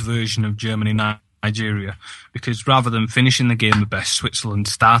backwards version of Germany-Nigeria, because rather than finishing the game the best, Switzerland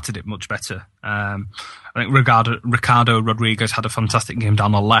started it much better. I think Ricardo Rodriguez had a fantastic game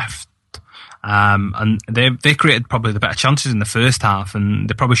down the left. And they created probably the better chances in the first half, and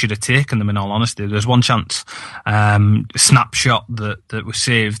they probably should have taken them, in all honesty. There's one chance, snapshot that was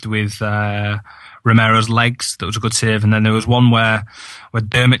saved with Romero's legs. That was a good save. And then there was one where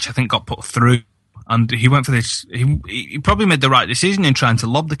Dermich, I think, got put through, and he went for this. He probably made the right decision in trying to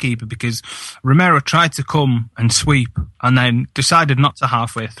lob the keeper, because Romero tried to come and sweep and then decided not to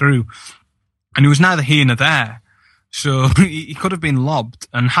halfway through, and he was neither here nor there. So he could have been lobbed,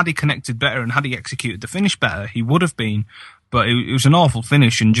 and had he connected better and had he executed the finish better, he would have been. But it was an awful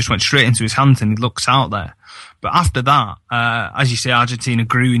finish and just went straight into his hands, and he looks out there. But after that, as you say, Argentina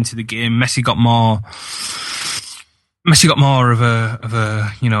grew into the game. Messi got more of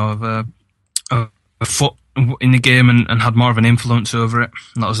a foot in the game and had more of an influence over it.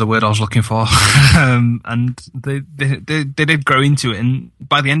 That was the word I was looking for. And they did grow into it, and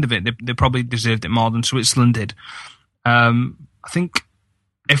by the end of it, they probably deserved it more than Switzerland did. I think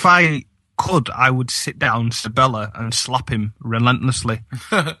if I could, I would sit down Sabella and slap him relentlessly.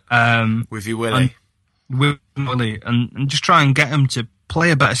 With your Willie. And just try and get him to play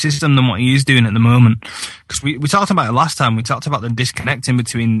a better system than what he is doing at the moment. Because we talked about it last time. We talked about the disconnecting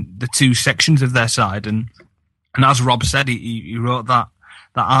between the two sections of their side. And as Rob said, he wrote that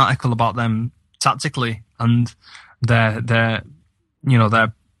article about them tactically and their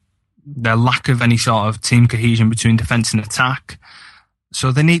lack of any sort of team cohesion between defence and attack.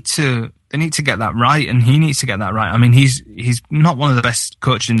 So they need to get that right, and he needs to get that right. I mean, he's not one of the best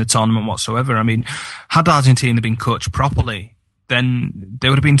coaches in the tournament whatsoever. I mean, had Argentina been coached properly, then they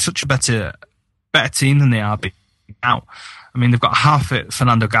would have been such a better team than they are now. I mean, they've got half-fit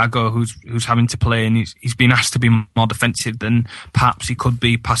Fernando Gago, who's having to play, and he's been asked to be more defensive than perhaps he could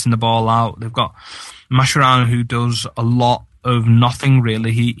be, passing the ball out. They've got Mascherano, who does a lot of nothing,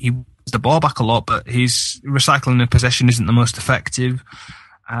 really. He wins the ball back a lot, but his recycling of possession isn't the most effective.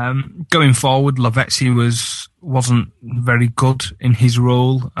 Going forward, Lavezzi wasn't very good in his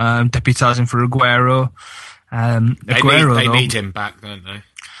role, deputising for Aguero. They need him back, don't they?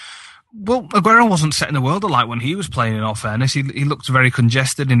 Well, Aguero wasn't setting the world alight when he was playing, in all fairness. He looked very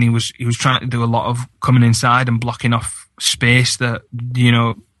congested, and he was trying to do a lot of coming inside and blocking off space that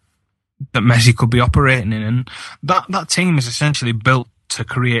Messi could be operating in. And that team is essentially built to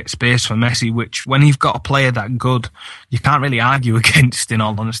create space for Messi, which, when you've got a player that good, you can't really argue against, in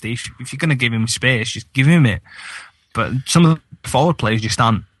all honesty. If you're going to give him space, just give him it. But some of the forward players just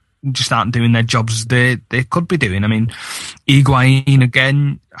aren't doing their jobs they could be doing. I mean, Higuain,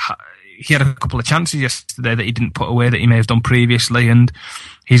 again, he had a couple of chances yesterday that he didn't put away that he may have done previously, and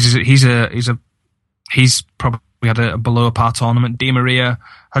he's probably had a below par tournament. Di Maria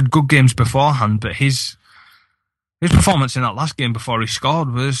had good games beforehand, but his performance in that last game before he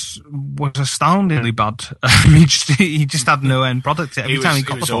scored was astoundingly bad. He just had no end product. Every time he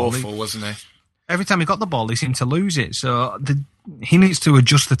got the ball, awful, wasn't he? Every time he got the ball, he seemed to lose it. So he needs to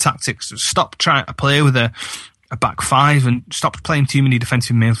adjust the tactics. Stop trying to play with a back five and stop playing too many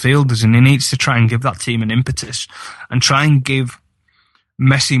defensive midfielders. And he needs to try and give that team an impetus and try and give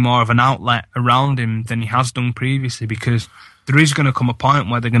Messi more of an outlet around him than he has done previously, because there is going to come a point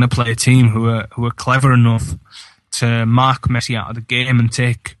where they're going to play a team who are clever enough to mark Messi out of the game and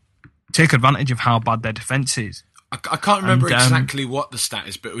take advantage of how bad their defence is. I can't remember exactly what the stat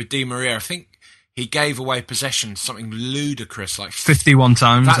is, but with Di Maria, I think he gave away possession something ludicrous, like 51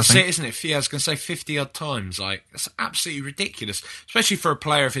 times. That's it, isn't it? Yeah, I was going to say 50 odd times. Like, that's absolutely ridiculous, especially for a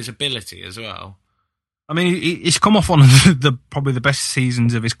player of his ability as well. I mean, he's come off one of probably the best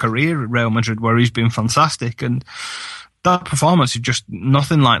seasons of his career at Real Madrid, where he's been fantastic, and that performance is just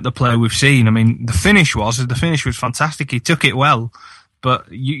nothing like the player we've seen. I mean, the finish was fantastic. He took it well,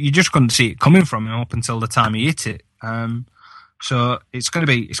 but you just couldn't see it coming from him up until the time he hit it. So it's going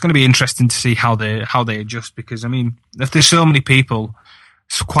to be interesting to see how they adjust, because I mean, if there's so many people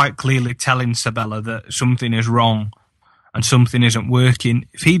quite clearly telling Sabella that something is wrong and something isn't working,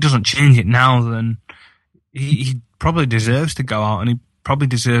 if he doesn't change it now, then he probably deserves to go out, and he probably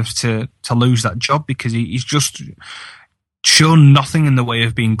deserves to lose that job, because he's just shown nothing in the way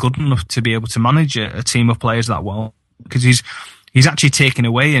of being good enough to be able to manage a team of players that well, because he's actually taking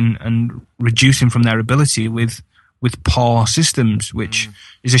away and reducing from their ability with poor systems, which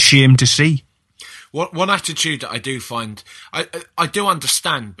is a shame to see. One attitude that I do find, I do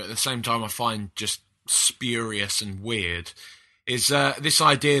understand, but at the same time I find just spurious and weird, is this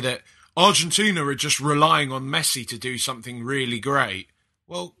idea that Argentina are just relying on Messi to do something really great.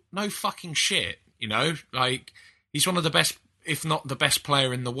 Well, no fucking shit. You know, like, he's one of the best, if not the best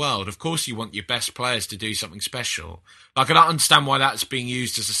player in the world. Of course you want your best players to do something special. Like, I don't understand why that's being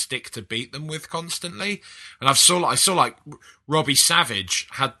used as a stick to beat them with constantly. And I saw like Robbie Savage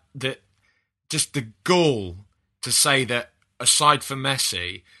had just the gall to say that aside from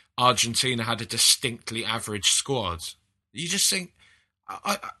Messi, Argentina had a distinctly average squad. You just think,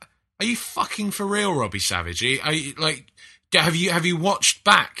 are you fucking for real, Robbie Savage? Are you, like, have you watched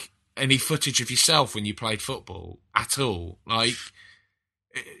back any footage of yourself when you played football at all? Like,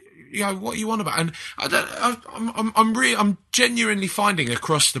 you know, what you want about? And I'm genuinely finding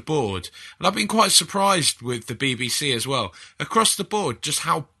across the board, and I've been quite surprised with the BBC as well, across the board, just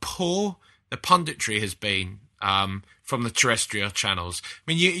how poor the punditry has been from the terrestrial channels.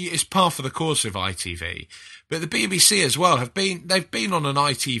 I mean, it's par for the course of ITV, but the BBC as well they've been on an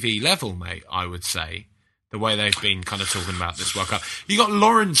ITV level, mate, I would say, the way they've been kind of talking about this World Cup. You got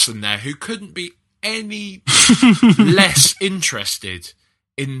Lawrenson there, who couldn't be any less interested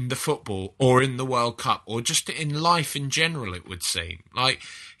in the football or in the World Cup or just in life in general, it would seem. Like,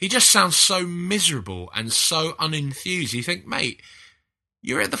 he just sounds so miserable and so unenthused. You think, mate,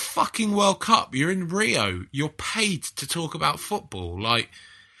 you're at the fucking World Cup. You're in Rio. You're paid to talk about football. Like,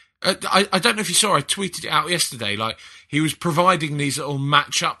 I don't know if you saw, I tweeted it out yesterday. Like, he was providing these little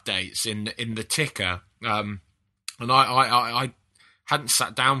match updates in the ticker. And I hadn't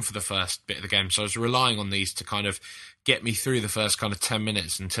sat down for the first bit of the game, so I was relying on these to kind of get me through the first kind of 10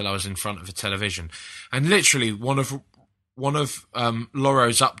 minutes until I was in front of a television. And literally one of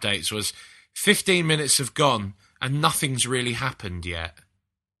Loro's updates was 15 minutes have gone and nothing's really happened yet.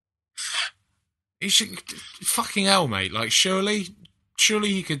 He should, fucking hell, mate. Like, surely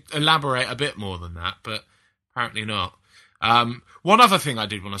he could elaborate a bit more than that, but apparently not. One other thing I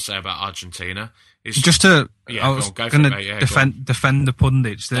did want to say about Argentina is just to. Yeah, I was going to defend the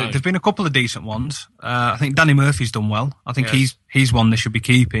pundits. There've been a couple of decent ones. I think Danny Murphy's done well. I think he's one they should be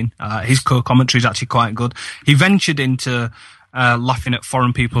keeping. His co-commentary is actually quite good. He ventured into laughing at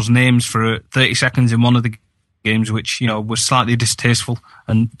foreign people's names for 30 seconds in one of the games, which, you know, was slightly distasteful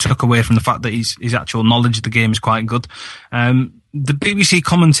and took away from the fact that his actual knowledge of the game is quite good. The BBC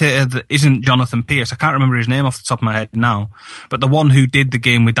commentator that isn't Jonathan Pearce, I can't remember his name off the top of my head now, but the one who did the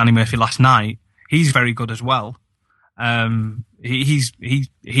game with Danny Murphy last night, he's very good as well. He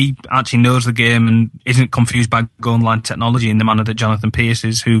actually knows the game and isn't confused by goal line technology in the manner that Jonathan Pearce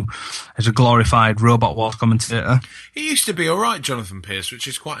is, who is a glorified robot wars commentator. He used to be all right, Jonathan Pearce, which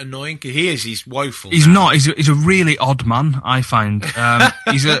is quite annoying. He's woeful. He's now. not. He's a really odd man, I find.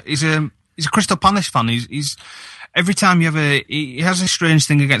 He's a Crystal Palace fan. He's every time he has a strange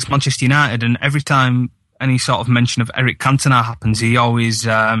thing against Manchester United, and every time any sort of mention of Eric Cantona happens, he always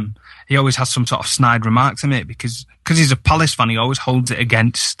has some sort of snide remark to make because he's a Palace fan. He always holds it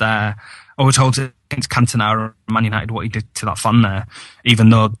against Cantona or Man United, what he did to that fan there, even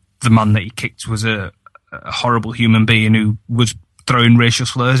though the man that he kicked was a horrible human being who was throwing racial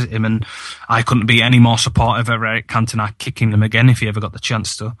slurs at him, and I couldn't be any more supportive of Eric Cantona kicking him again if he ever got the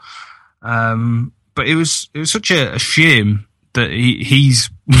chance to. But it was such a shame that he's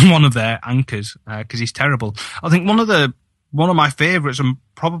one of their anchors because he's terrible. I think one of my favourites, and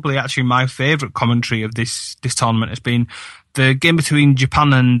probably actually my favourite commentary of this tournament, has been the game between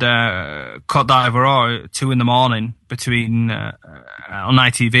Japan and Côte d'Ivoire at 2 a.m. between on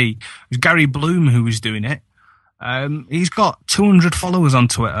ITV. It was Gary Bloom who was doing it. He's got 200 followers on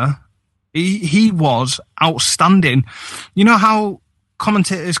Twitter. He was outstanding. You know how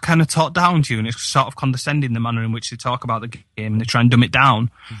commentators kind of talk down to you, and it's sort of condescending the manner in which they talk about the game, and they try and dumb it down,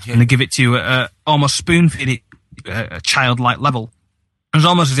 and they give it to you at almost spoon-feed a childlike level. It's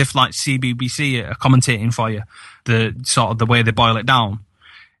almost as if like CBBC are commentating for you, the sort of the way they boil it down.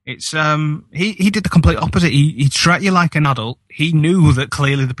 It's he did the complete opposite. He treated you like an adult. He knew that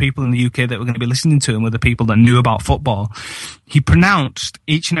clearly the people in the UK that were going to be listening to him were the people that knew about football. He pronounced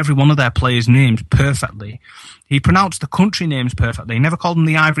each and every one of their players' names perfectly. He pronounced the country names perfectly. He never called them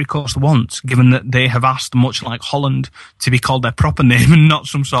the Ivory Coast once, given that they have asked, much like Holland, to be called their proper name and not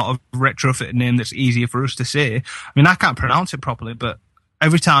some sort of retrofitted name that's easier for us to say. I mean, I can't pronounce it properly, but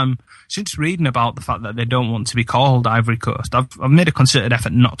every time, since reading about the fact that they don't want to be called Ivory Coast, I've made a concerted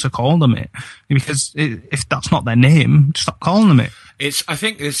effort not to call them it, because if that's not their name, stop calling them it. I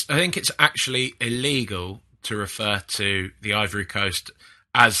think it's actually illegal to refer to the Ivory Coast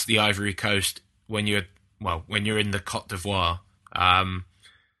as the Ivory Coast when you're in the Côte d'Ivoire.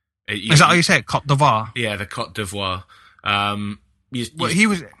 Is that how you say it, Côte d'Ivoire? Yeah, the Côte d'Ivoire. He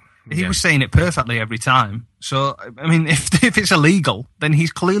was He was saying it perfectly every time. So, I mean, if it's illegal, then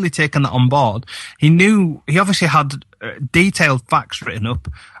he's clearly taken that on board. He obviously had detailed facts written up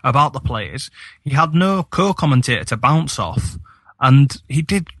about the players. He had no co-commentator to bounce off, and he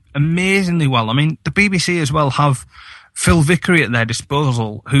did amazingly well. I mean, the BBC as well have Phil Vickery at their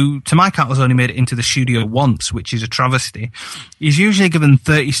disposal, who, to my count, has only made it into the studio once, which is a travesty. He's usually given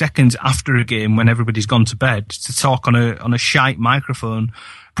 30 seconds after a game when everybody's gone to bed to talk on a shite microphone.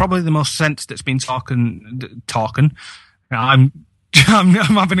 Probably the most sense that's been talking. I'm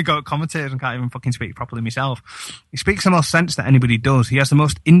having a go at commentators and can't even fucking speak properly myself. He speaks the most sense that anybody does. He has the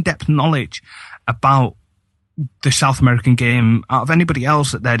most in-depth knowledge about the South American game out of anybody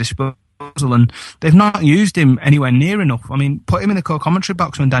else at their disposal, and they've not used him anywhere near enough. I mean, put him in the co-commentary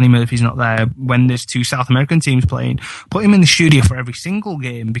box when Danny Murphy's not there, when there's two South American teams playing. Put him in the studio for every single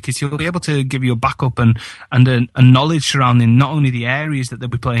game, because he'll be able to give you a backup and a knowledge surrounding not only the areas that they'll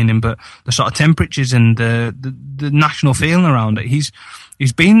be playing in, but the sort of temperatures and the national feeling around it. He's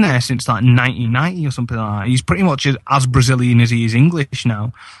been there since like 1990 or something like that. He's pretty much as Brazilian as he is English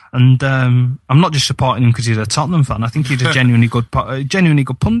now. And I'm not just supporting him because he's a Tottenham fan. I think he's a genuinely good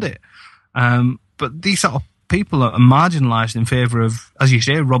pundit. But these sort of people are marginalised in favour of, as you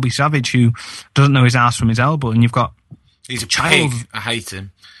say, Robbie Savage, who doesn't know his arse from his elbow. And you've got he's a pig. I hate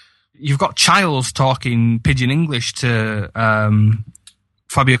him. You've got Childs talking pidgin English to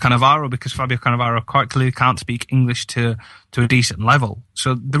Fabio Cannavaro, because Fabio Cannavaro quite clearly can't speak English to a decent level.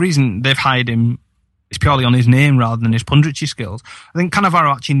 So the reason they've hired him is purely on his name rather than his punditry skills. I think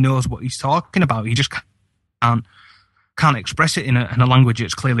Cannavaro actually knows what he's talking about. He just can't express it in a language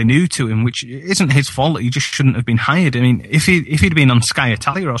that's clearly new to him, which isn't his fault. He just shouldn't have been hired. I mean, if he'd been on Sky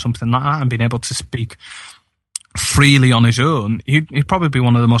Italia or something like that and been able to speak freely on his own, he'd probably be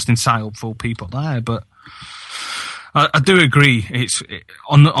one of the most insightful people there. But I do agree.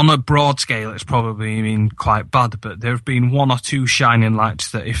 On a broad scale, it's probably been quite bad. But there have been one or two shining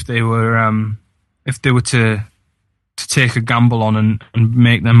lights that if they were to take a gamble on and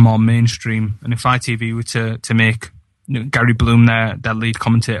make them more mainstream, and if ITV were to make Gary Bloom their lead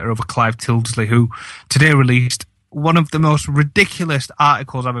commentator over Clive Tildesley, who today released one of the most ridiculous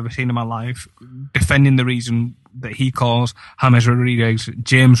articles I've ever seen in my life, defending the reason that he calls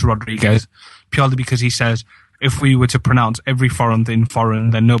James Rodriguez, purely because he says, if we were to pronounce every foreign thing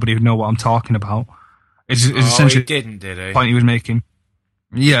foreign, then nobody would know what I'm talking about. It's essentially the point he was making.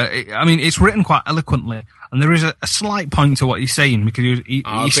 Yeah, I mean, it's written quite eloquently, and there is a slight point to what he's saying, because he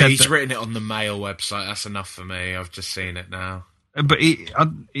said he's written it on the Mail website. That's enough for me. I've just seen it now. But he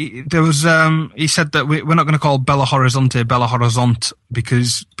said that we're not going to call Belo Horizonte Belo Horizonte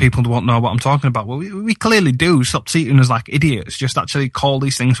because people won't know what I'm talking about. Well, we clearly do. Stop treating us like idiots. Just actually call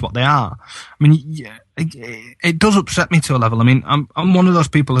these things what they are. I mean, yeah, it does upset me to a level. I mean, I'm one of those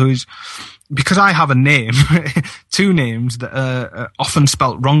people who's, because I have a name, two names that are often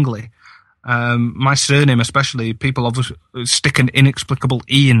spelt wrongly. My surname, especially, people obviously stick an inexplicable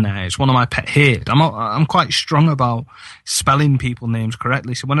E in there. It's one of my pet hates. I'm quite strong about spelling people names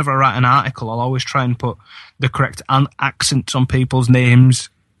correctly. So whenever I write an article, I'll always try and put the correct accents on people's names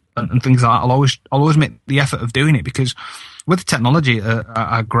and things like that. I'll always make the effort of doing it, because with the technology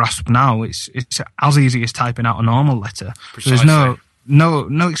I grasp now, it's as easy as typing out a normal letter. Precisely. So there's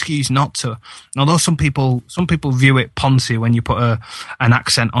no excuse not to. Although some people view it poncy when you put an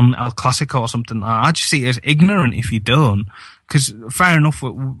accent on El Clasico or something like that. I just see it as ignorant if you don't. Because fair enough,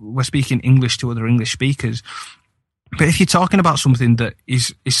 we're speaking English to other English speakers. But if you're talking about something that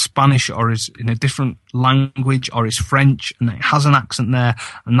is Spanish or is in a different language or is French and it has an accent there,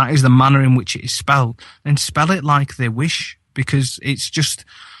 and that is the manner in which it is spelled, then spell it like they wish, because it's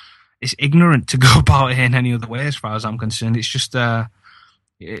ignorant to go about it in any other way as far as I'm concerned. It's just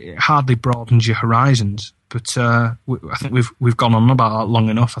it hardly broadens your horizons. But I think we've gone on about that long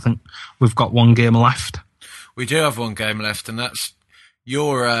enough. I think we've got one game left. We do have one game left, and that's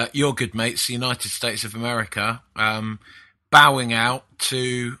your good mates, the United States of America, bowing out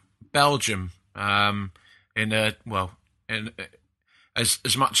to Belgium in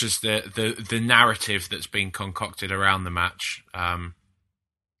as much as the narrative that's been concocted around the match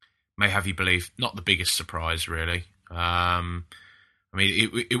may have you believe not the biggest surprise, really. I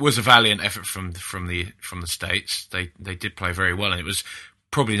mean, it was a valiant effort from the States. They did play very well, and it was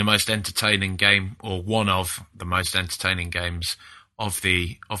probably the most entertaining game, or one of the most entertaining games of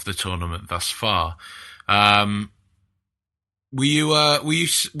the tournament thus far. Were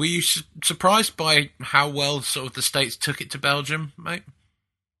you surprised by how well sort of the States took it to Belgium, mate?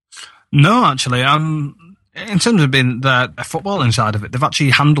 No, actually, in terms of being the footballing side of it, they've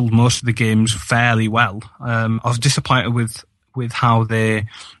actually handled most of the games fairly well. I was disappointed with how they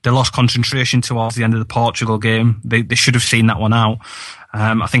lost concentration towards the end of the Portugal game. They should have seen that one out.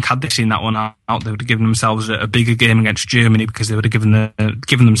 I think had they seen that one out, they would have given themselves a bigger game against Germany, because they would have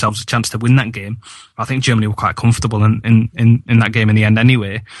given themselves a chance to win that game. I think Germany were quite comfortable in that game in the end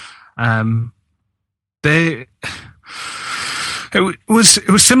anyway. It was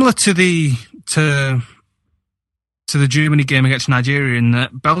similar to the Germany game against Nigeria, in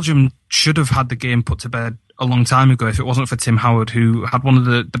that Belgium should have had the game put to bed a long time ago if it wasn't for Tim Howard, who had one of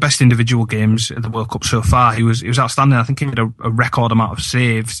the best individual games at the World Cup so far. He was outstanding. I think he had a record amount of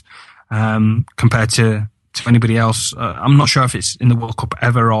saves compared to anybody else. I'm not sure if it's in the World Cup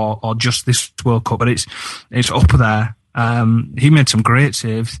ever or just this World Cup, but it's up there. He made some great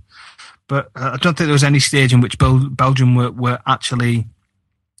saves, but I don't think there was any stage in which Belgium were actually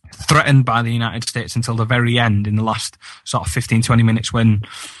threatened by the United States until the very end, in the last sort of 15-20 minutes, when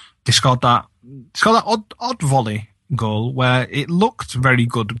they scored that odd volley goal where it looked very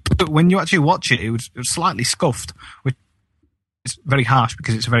good, but when you actually watch it, it was slightly scuffed, which is very harsh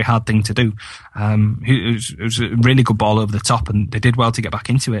because it's a very hard thing to do. It was a really good ball over the top, and they did well to get back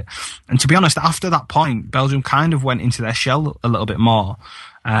into it. And to be honest, after that point, Belgium kind of went into their shell a little bit more.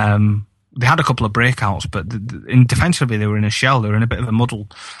 They had a couple of breakouts, but defensively they were in a shell. They were in a bit of a muddle,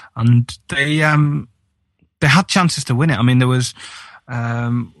 and they had chances to win it. I mean, there was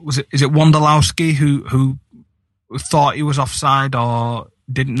is it Wondolowski who thought he was offside or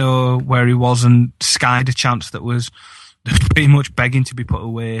didn't know where he was and skied a chance that was pretty much begging to be put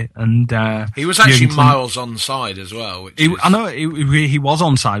away. And he was actually miles onside as well. I know he was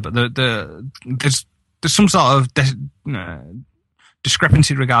onside, but there's some sort of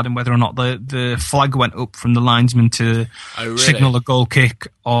discrepancy regarding whether or not the flag went up from the linesman to signal a goal kick,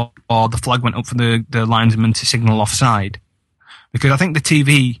 or the flag went up from the linesman to signal offside. Because I think the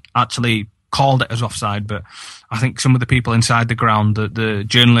TV actually called it as offside, but I think some of the people inside the ground, the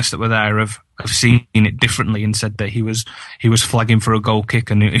journalists that were there, have seen it differently and said that he was flagging for a goal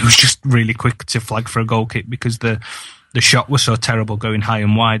kick, and it was just really quick to flag for a goal kick because the shot was so terrible going high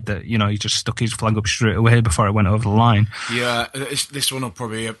and wide that, he just stuck his flag up straight away before it went over the line. Yeah, this one will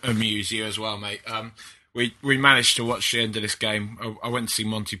probably amuse you as well, mate. We managed to watch the end of this game. I went to see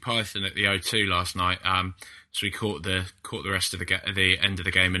Monty Python at the O2 last night. So we caught the rest of the end of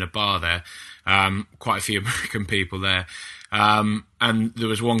the game in a bar there. Quite a few American people there, and there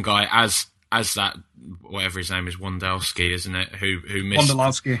was one guy as that, whatever his name is, Wondolowski, isn't it? Who missed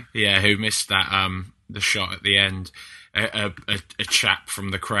Wondolowski? Yeah, who missed that the shot at the end. A chap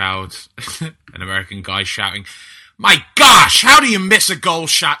from the crowd, an American guy, shouting, "My gosh, how do you miss a goal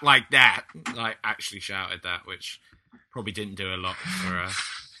shot like that?" Like, actually shouted that, which probably didn't do a lot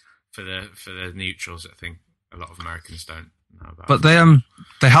for the neutrals. I think a lot of Americans don't know about. But they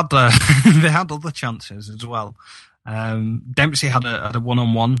had they had other chances as well. Dempsey had a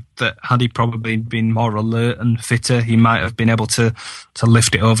one-on-one that, had he probably been more alert and fitter, he might have been able to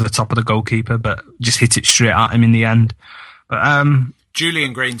lift it over the top of the goalkeeper, but just hit it straight at him in the end. But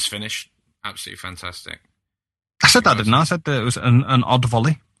Julian Green's finish, absolutely fantastic. I said that, didn't I? I said that it was an odd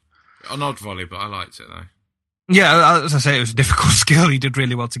volley. An odd volley, but I liked it though. Yeah, as I say, it was a difficult skill. He did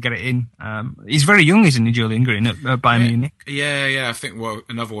really well to get it in. He's very young, isn't he, Julian Green, at Bayern Munich? Yeah. I think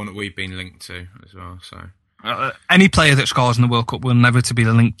another one that we've been linked to as well. So any player that scores in the World Cup will never to be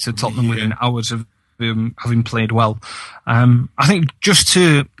linked to Tottenham within hours of having played well. I think just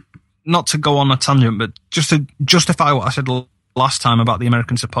to, not to go on a tangent, but just to justify what I said last time about the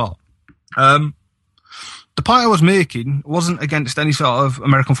American support. The point I was making wasn't against any sort of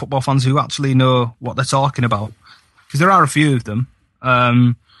American football fans who actually know what they're talking about. Because there are a few of them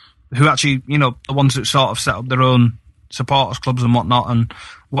who actually, the ones that sort of set up their own supporters clubs and whatnot and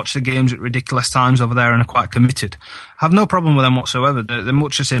watch the games at ridiculous times over there and are quite committed. I have no problem with them whatsoever. They're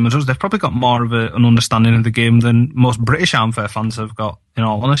much the same as us. They've probably got more of an understanding of the game than most British Armfair fans have got, in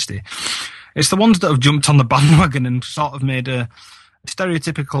all honesty. It's the ones that have jumped on the bandwagon and sort of made a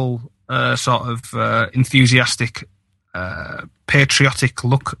stereotypical enthusiastic, patriotic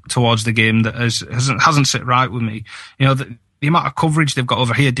look towards the game that hasn't sit right with me. The amount of coverage they've got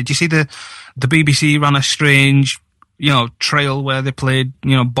over here. Did you see the BBC ran a strange, trail where they played,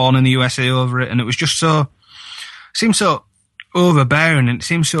 Born in the USA over it, and it was just seemed so overbearing, and it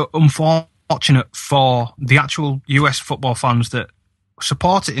seems so unfortunate for the actual US football fans that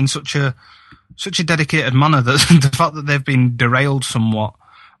support it in such a dedicated manner, that the fact that they've been derailed somewhat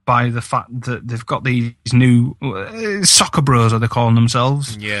by the fact that they've got these new soccer bros, are they calling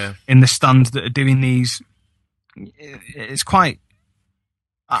themselves? Yeah. In the stands that are doing these. It's quite.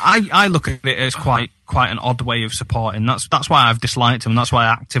 I look at it as quite an odd way of supporting. That's why I've disliked them. That's why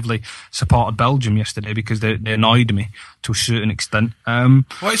I actively supported Belgium yesterday, because they annoyed me to a certain extent. Well,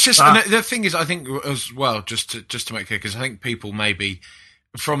 it's just and the thing is, I think as well, just to make clear, because I think people maybe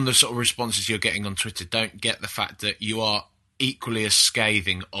from the sort of responses you're getting on Twitter don't get the fact that you are equally as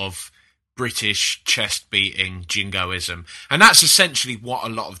scathing of British chest-beating jingoism. And that's essentially what a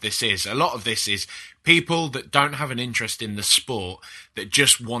lot of this is. A lot of this is people that don't have an interest in the sport, that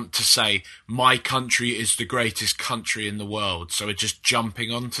just want to say, my country is the greatest country in the world. So are just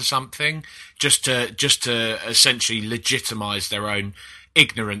jumping onto something just to essentially legitimise their own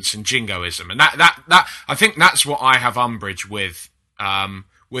ignorance and jingoism. And that I think that's what I have umbrage with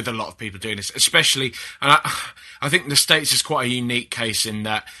a lot of people doing this, especially, and I think the States is quite a unique case in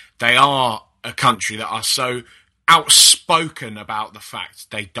that they are a country that are so outspoken about the fact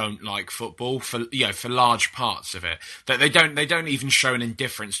they don't like football for large parts of it, that they don't even show an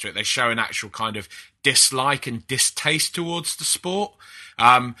indifference to it. They show an actual kind of dislike and distaste towards the sport,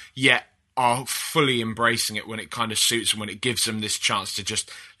 yet are fully embracing it when it kind of suits them, when it gives them this chance to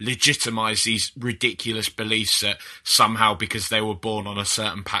just legitimise these ridiculous beliefs that somehow, because they were born on a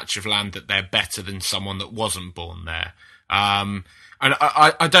certain patch of land, that they're better than someone that wasn't born there. And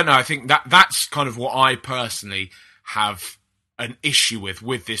I don't know, I think that's kind of what I personally have an issue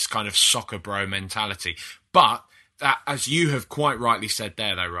with this kind of soccer bro mentality. But that, as you have quite rightly said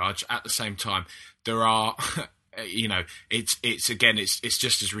there though, Raj, at the same time, there are... it's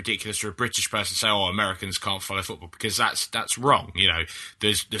just as ridiculous for a British person to say, "Oh, Americans can't follow football," because that's wrong.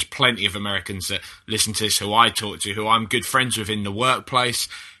 There's plenty of Americans that listen to this who I talk to, who I'm good friends with in the workplace,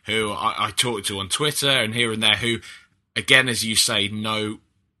 who I talk to on Twitter and here and there, who, again, as you say, know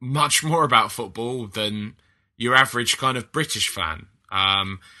much more about football than your average kind of British fan.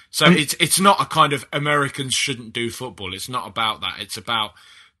 So it's not a kind of Americans shouldn't do football. It's not about that. It's about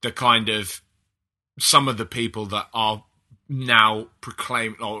the kind of some of the people that are now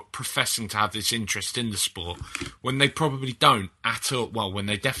proclaiming or professing to have this interest in the sport when they probably don't at all. Well, when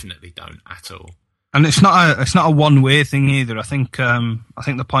they definitely don't at all. And it's not a one-way thing either. I think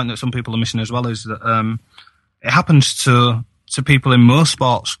the point that some people are missing as well is that it happens to people in most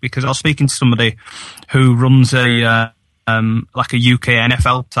sports, because I was speaking to somebody who runs a like a UK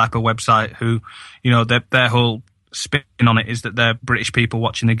NFL type of website, who, their whole spin on it is that they're British people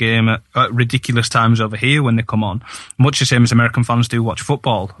watching the game at ridiculous times over here when they come on, much the same as American fans do watch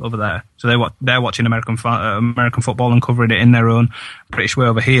football over there. So they're watching American football and covering it in their own British way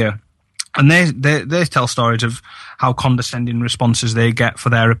over here. And they tell stories of how condescending responses they get for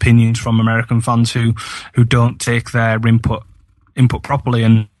their opinions from American fans who don't take their input properly.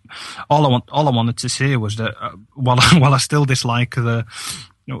 And all I wanted to say was that while I still dislike the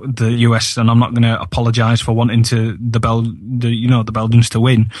US, and I'm not going to apologise for wanting the Belgians to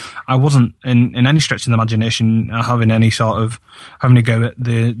win, I wasn't in any stretch of the imagination having a go at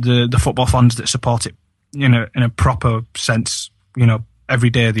the football fans that support it, in a proper sense, every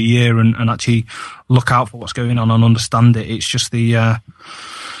day of the year and actually look out for what's going on and understand it. It's just the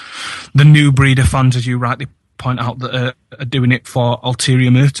new breed of fans, as you rightly point out, that are doing it for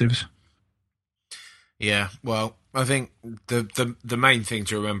ulterior motives. Yeah, well, I think the main thing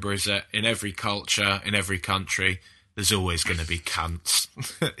to remember is that in every culture, in every country, there's always going to be cunts.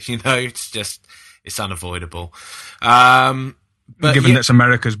 It's unavoidable. But given that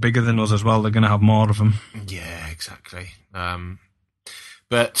America's bigger than us as well, they're going to have more of them. Yeah, exactly.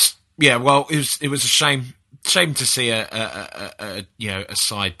 But yeah, well, it was a shame to see a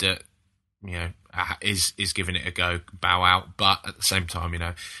side that is giving it a go, bow out. But at the same time,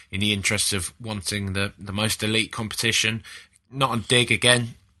 in the interest of wanting the most elite competition, not a dig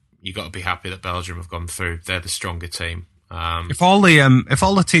again, you got to be happy that Belgium have gone through. They're the stronger team. If all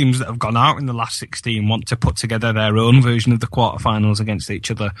the teams that have gone out in the last 16 want to put together their own version of the quarterfinals against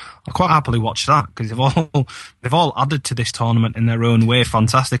each other, I'll quite happily watch that, because they've all added to this tournament in their own way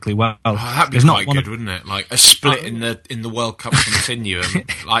fantastically well. Oh, that'd be quite good, wouldn't it? Like a split in the World Cup continuum,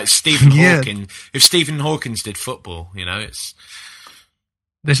 like Stephen Hawking. If Stephen Hawkins did football, it's.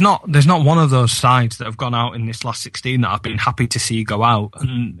 There's not one of those sides that have gone out in this last 16 that I've been happy to see go out,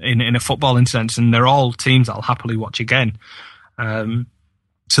 and in a footballing sense, and they're all teams that I'll happily watch again.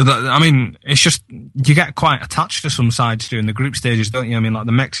 So that, it's just, you get quite attached to some sides during the group stages, don't you? Like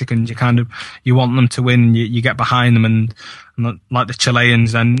the Mexicans, you want them to win, you get behind them, and like the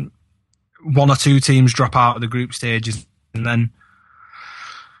Chileans, then one or two teams drop out of the group stages, and then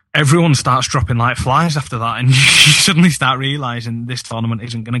everyone starts dropping like flies after that, and you suddenly start realising this tournament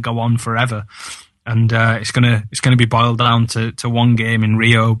isn't going to go on forever. And it's gonna be boiled down to one game in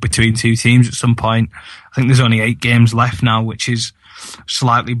Rio between two teams at some point. I think there's only 8 games left now, which is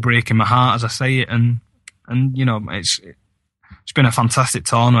slightly breaking my heart as I say it. And you know, it's been a fantastic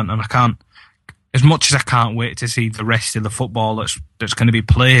tournament, and I can't, as much as I can't wait to see the rest of the football that's going to be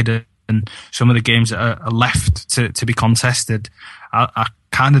played and some of the games that are left to be contested. I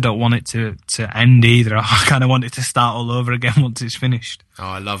kind of don't want it to end either. I kind of want it to start all over again once it's finished. Oh,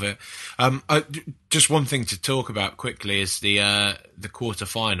 I love it. Just one thing to talk about quickly is the quarter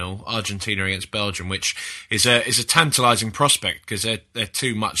final, Argentina against Belgium, which is a tantalising prospect because they're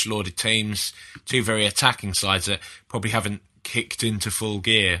two much lauded teams, two very attacking sides that probably haven't kicked into full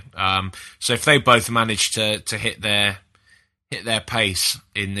gear. So if they both manage to hit their pace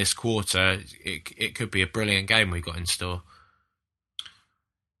in this quarter, it could be a brilliant game we've got in store.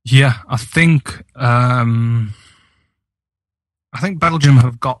 Yeah, I think Belgium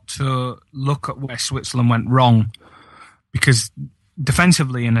have got to look at where Switzerland went wrong, because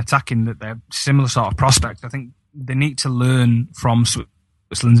defensively and attacking that they're similar sort of prospects. I think they need to learn from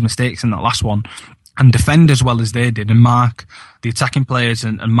Switzerland's mistakes in that last one and defend as well as they did and mark the attacking players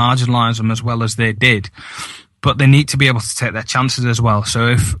and marginalise them as well as they did. But they need to be able to take their chances as well. So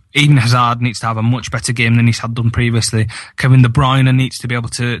if Eden Hazard needs to have a much better game than he's had done previously, Kevin De Bruyne needs to be able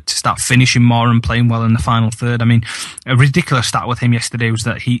to start finishing more and playing well in the final third. I mean, a ridiculous stat with him yesterday was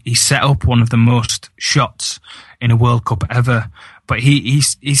that he set up one of the most shots in a World Cup ever. But he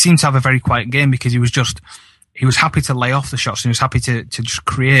seemed to have a very quiet game because he was happy to lay off the shots and he was happy to just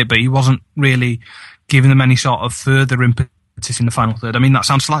create, but he wasn't really giving them any sort of further impetus in the final third. I mean, that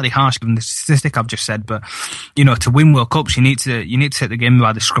sounds slightly harsh given the statistic I've just said, but you know, to win World Cups, you need to take the game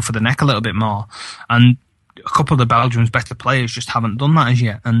by the scruff of the neck a little bit more. And a couple of the Belgium's better players just haven't done that as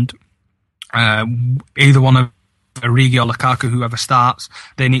yet. And either one of Origi or Lukaku, whoever starts,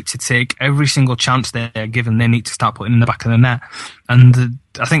 they need to take every single chance they're given. They need to start putting in the back of the net. And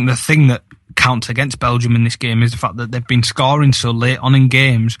I think the thing that counts against Belgium in this game is the fact that they've been scoring so late on in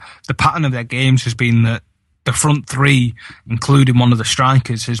games. The pattern of their games has been that the front three, including one of the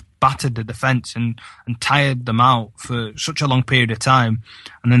strikers, has battered the defence and tired them out for such a long period of time.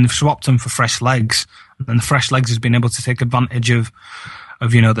 And then they've swapped them for fresh legs. And the fresh legs has been able to take advantage of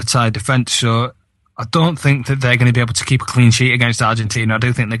you know, the tired defence. So I don't think that they're going to be able to keep a clean sheet against Argentina. I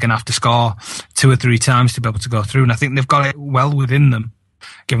do think they're going to have to score 2 or 3 times to be able to go through. And I think they've got it well within them,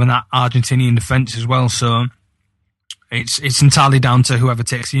 given that Argentinian defence as well. So it's entirely down to whoever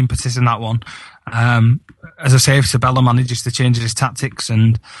takes the impetus in that one. As I say, if Sabella manages to change his tactics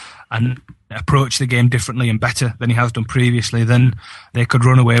and approach the game differently and better than he has done previously, then they could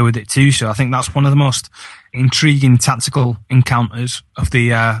run away with it too. So I think that's one of the most intriguing tactical encounters of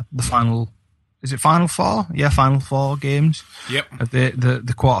the final. Is it Final Four? Yeah, Final Four games. Yep. Of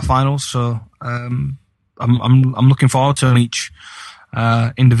the quarterfinals. So I'm looking forward to them each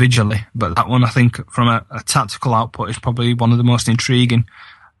individually, but that one I think from a tactical output is probably one of the most intriguing.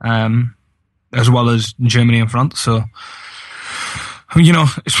 As well as Germany and France. So, you know,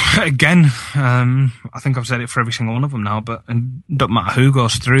 again, I think I've said it for every single one of them now, but it doesn't matter who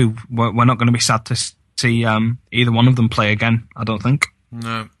goes through, we're not going to be sad to see either one of them play again, I don't think.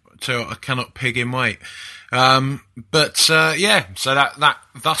 No, so I cannot pig in weight. But yeah, so that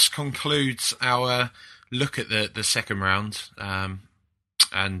thus concludes our look at the second round.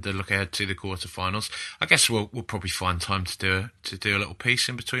 And the look ahead to the quarterfinals. I guess we'll probably find time to do a little piece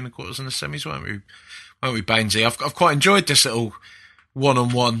in between the quarters and the semis, won't we, Bainesy? I've quite enjoyed this little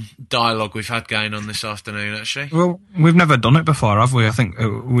one-on-one dialogue we've had going on this afternoon, actually. Well, we've never done it before, have we? I think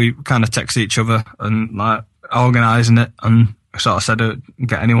we kind of text each other and like organising it, and sort of said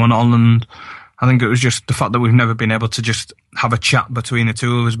get anyone on, and I think it was just the fact that we've never been able to just have a chat between the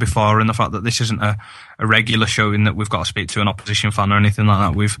two of us before, and the fact that this isn't a regular show in that we've got to speak to an opposition fan or anything like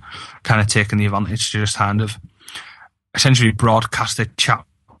that. We've kind of taken the advantage to just kind of essentially broadcast a chat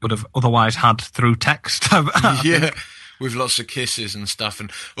would have otherwise had through text. Yeah, with lots of kisses and stuff,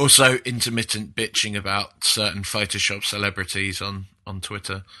 and also intermittent bitching about certain Photoshop celebrities on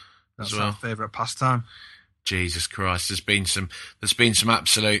Twitter. That's as well. Our favourite pastime. Jesus Christ, there's been some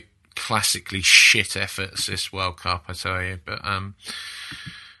absolute classically shit efforts this World Cup, I tell you. But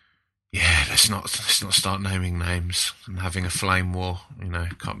yeah, let's not start naming names and having a flame war. You know,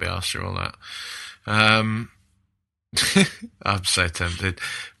 can't be asked for all that. I'm so tempted,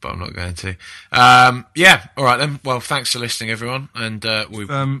 but I'm not going to. Yeah, all right then. Well, thanks for listening, everyone. And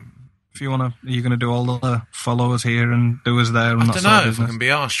if you want to, are you going to do all the followers here and do us there? And I don't know if I can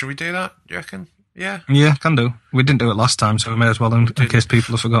be asked. Should we do that? Do you reckon? Yeah, can do. We didn't do it last time, so we may as well in case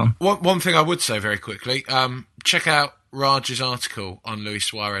people have forgotten. One thing I would say very quickly: check out Raj's article on Luis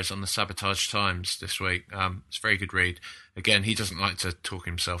Suarez on the Sabotage Times this week. It's a very good read. Again, he doesn't like to talk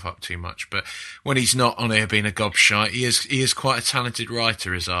himself up too much, but when he's not on here being a gobshite, he is quite a talented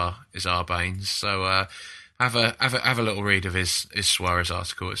writer, is our Baines. So have a little read of his Suarez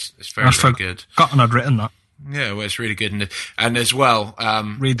article. It's very good. Forgotten I'd written that. Yeah, well, it's really good, and as well,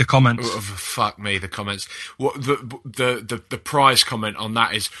 read the comments. Fuck me, the comments. What the prize comment on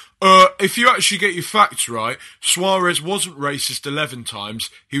that is, if you actually get your facts right, Suarez wasn't racist 11 times.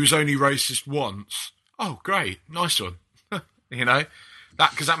 He was only racist once. Oh, great, nice one. You know,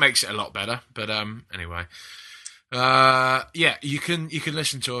 because that makes it a lot better. But anyway, yeah, you can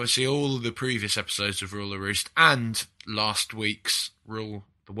listen to obviously all the previous episodes of Rule the Roost and last week's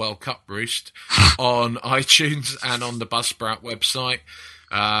the World Cup Roost on iTunes and on the Buzzsprout website,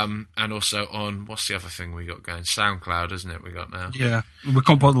 and also on, what's the other thing we got going? SoundCloud, isn't it? We got now. Yeah, we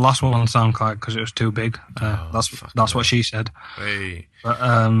couldn't put the last one on SoundCloud because it was too big. That's what she said. Hey. But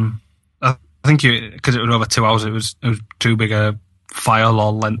I think because it was over 2 hours, it was too big a file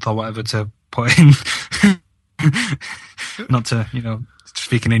or length or whatever to put in. Not to,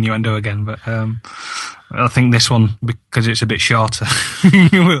 speaking innuendo again, but I think this one, because it's a bit shorter,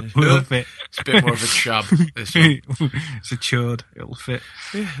 will fit. It's a bit more of a chub, this one. It's a chode, it'll fit.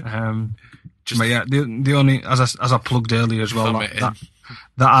 But yeah, the only, as I plugged earlier as well, that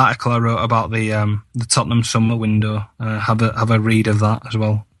article I wrote about the Tottenham summer window, have a read of that as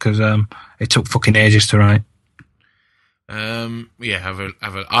well, because it took fucking ages to write. Yeah,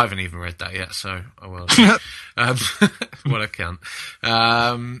 I haven't even read that yet, so I will. Well, I can.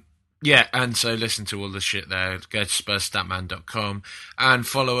 Yeah, and so listen to all the shit there. Go to SpursStatman.com and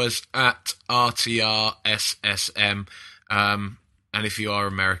follow us at RTRSSM. And if you are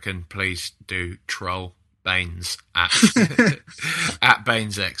American, please do troll Baines at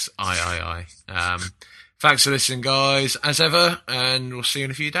BainesXIII. Thanks for listening, guys, as ever, and we'll see you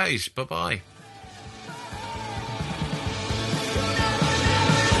in a few days. Bye-bye.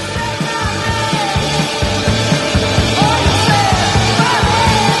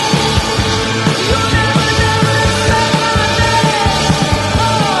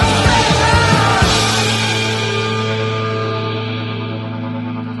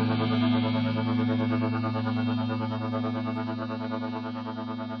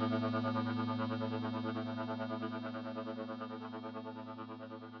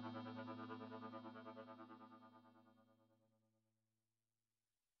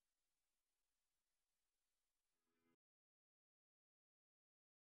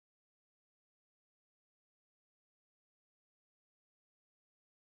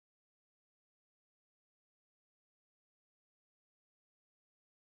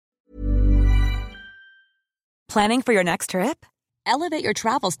 Planning for your next trip? Elevate your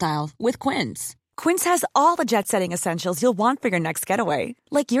travel style with Quince. Quince has all the jet-setting essentials you'll want for your next getaway,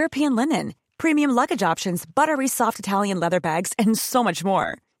 like European linen, premium luggage options, buttery soft Italian leather bags, and so much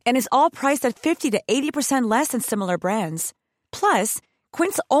more. And is all priced at 50 to 80% less than similar brands. Plus,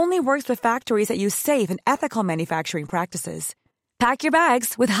 Quince only works with factories that use safe and ethical manufacturing practices. Pack your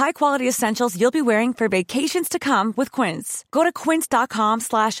bags with high-quality essentials you'll be wearing for vacations to come with Quince. Go to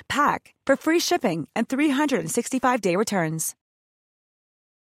quince.com/pack for free shipping and 365-day returns.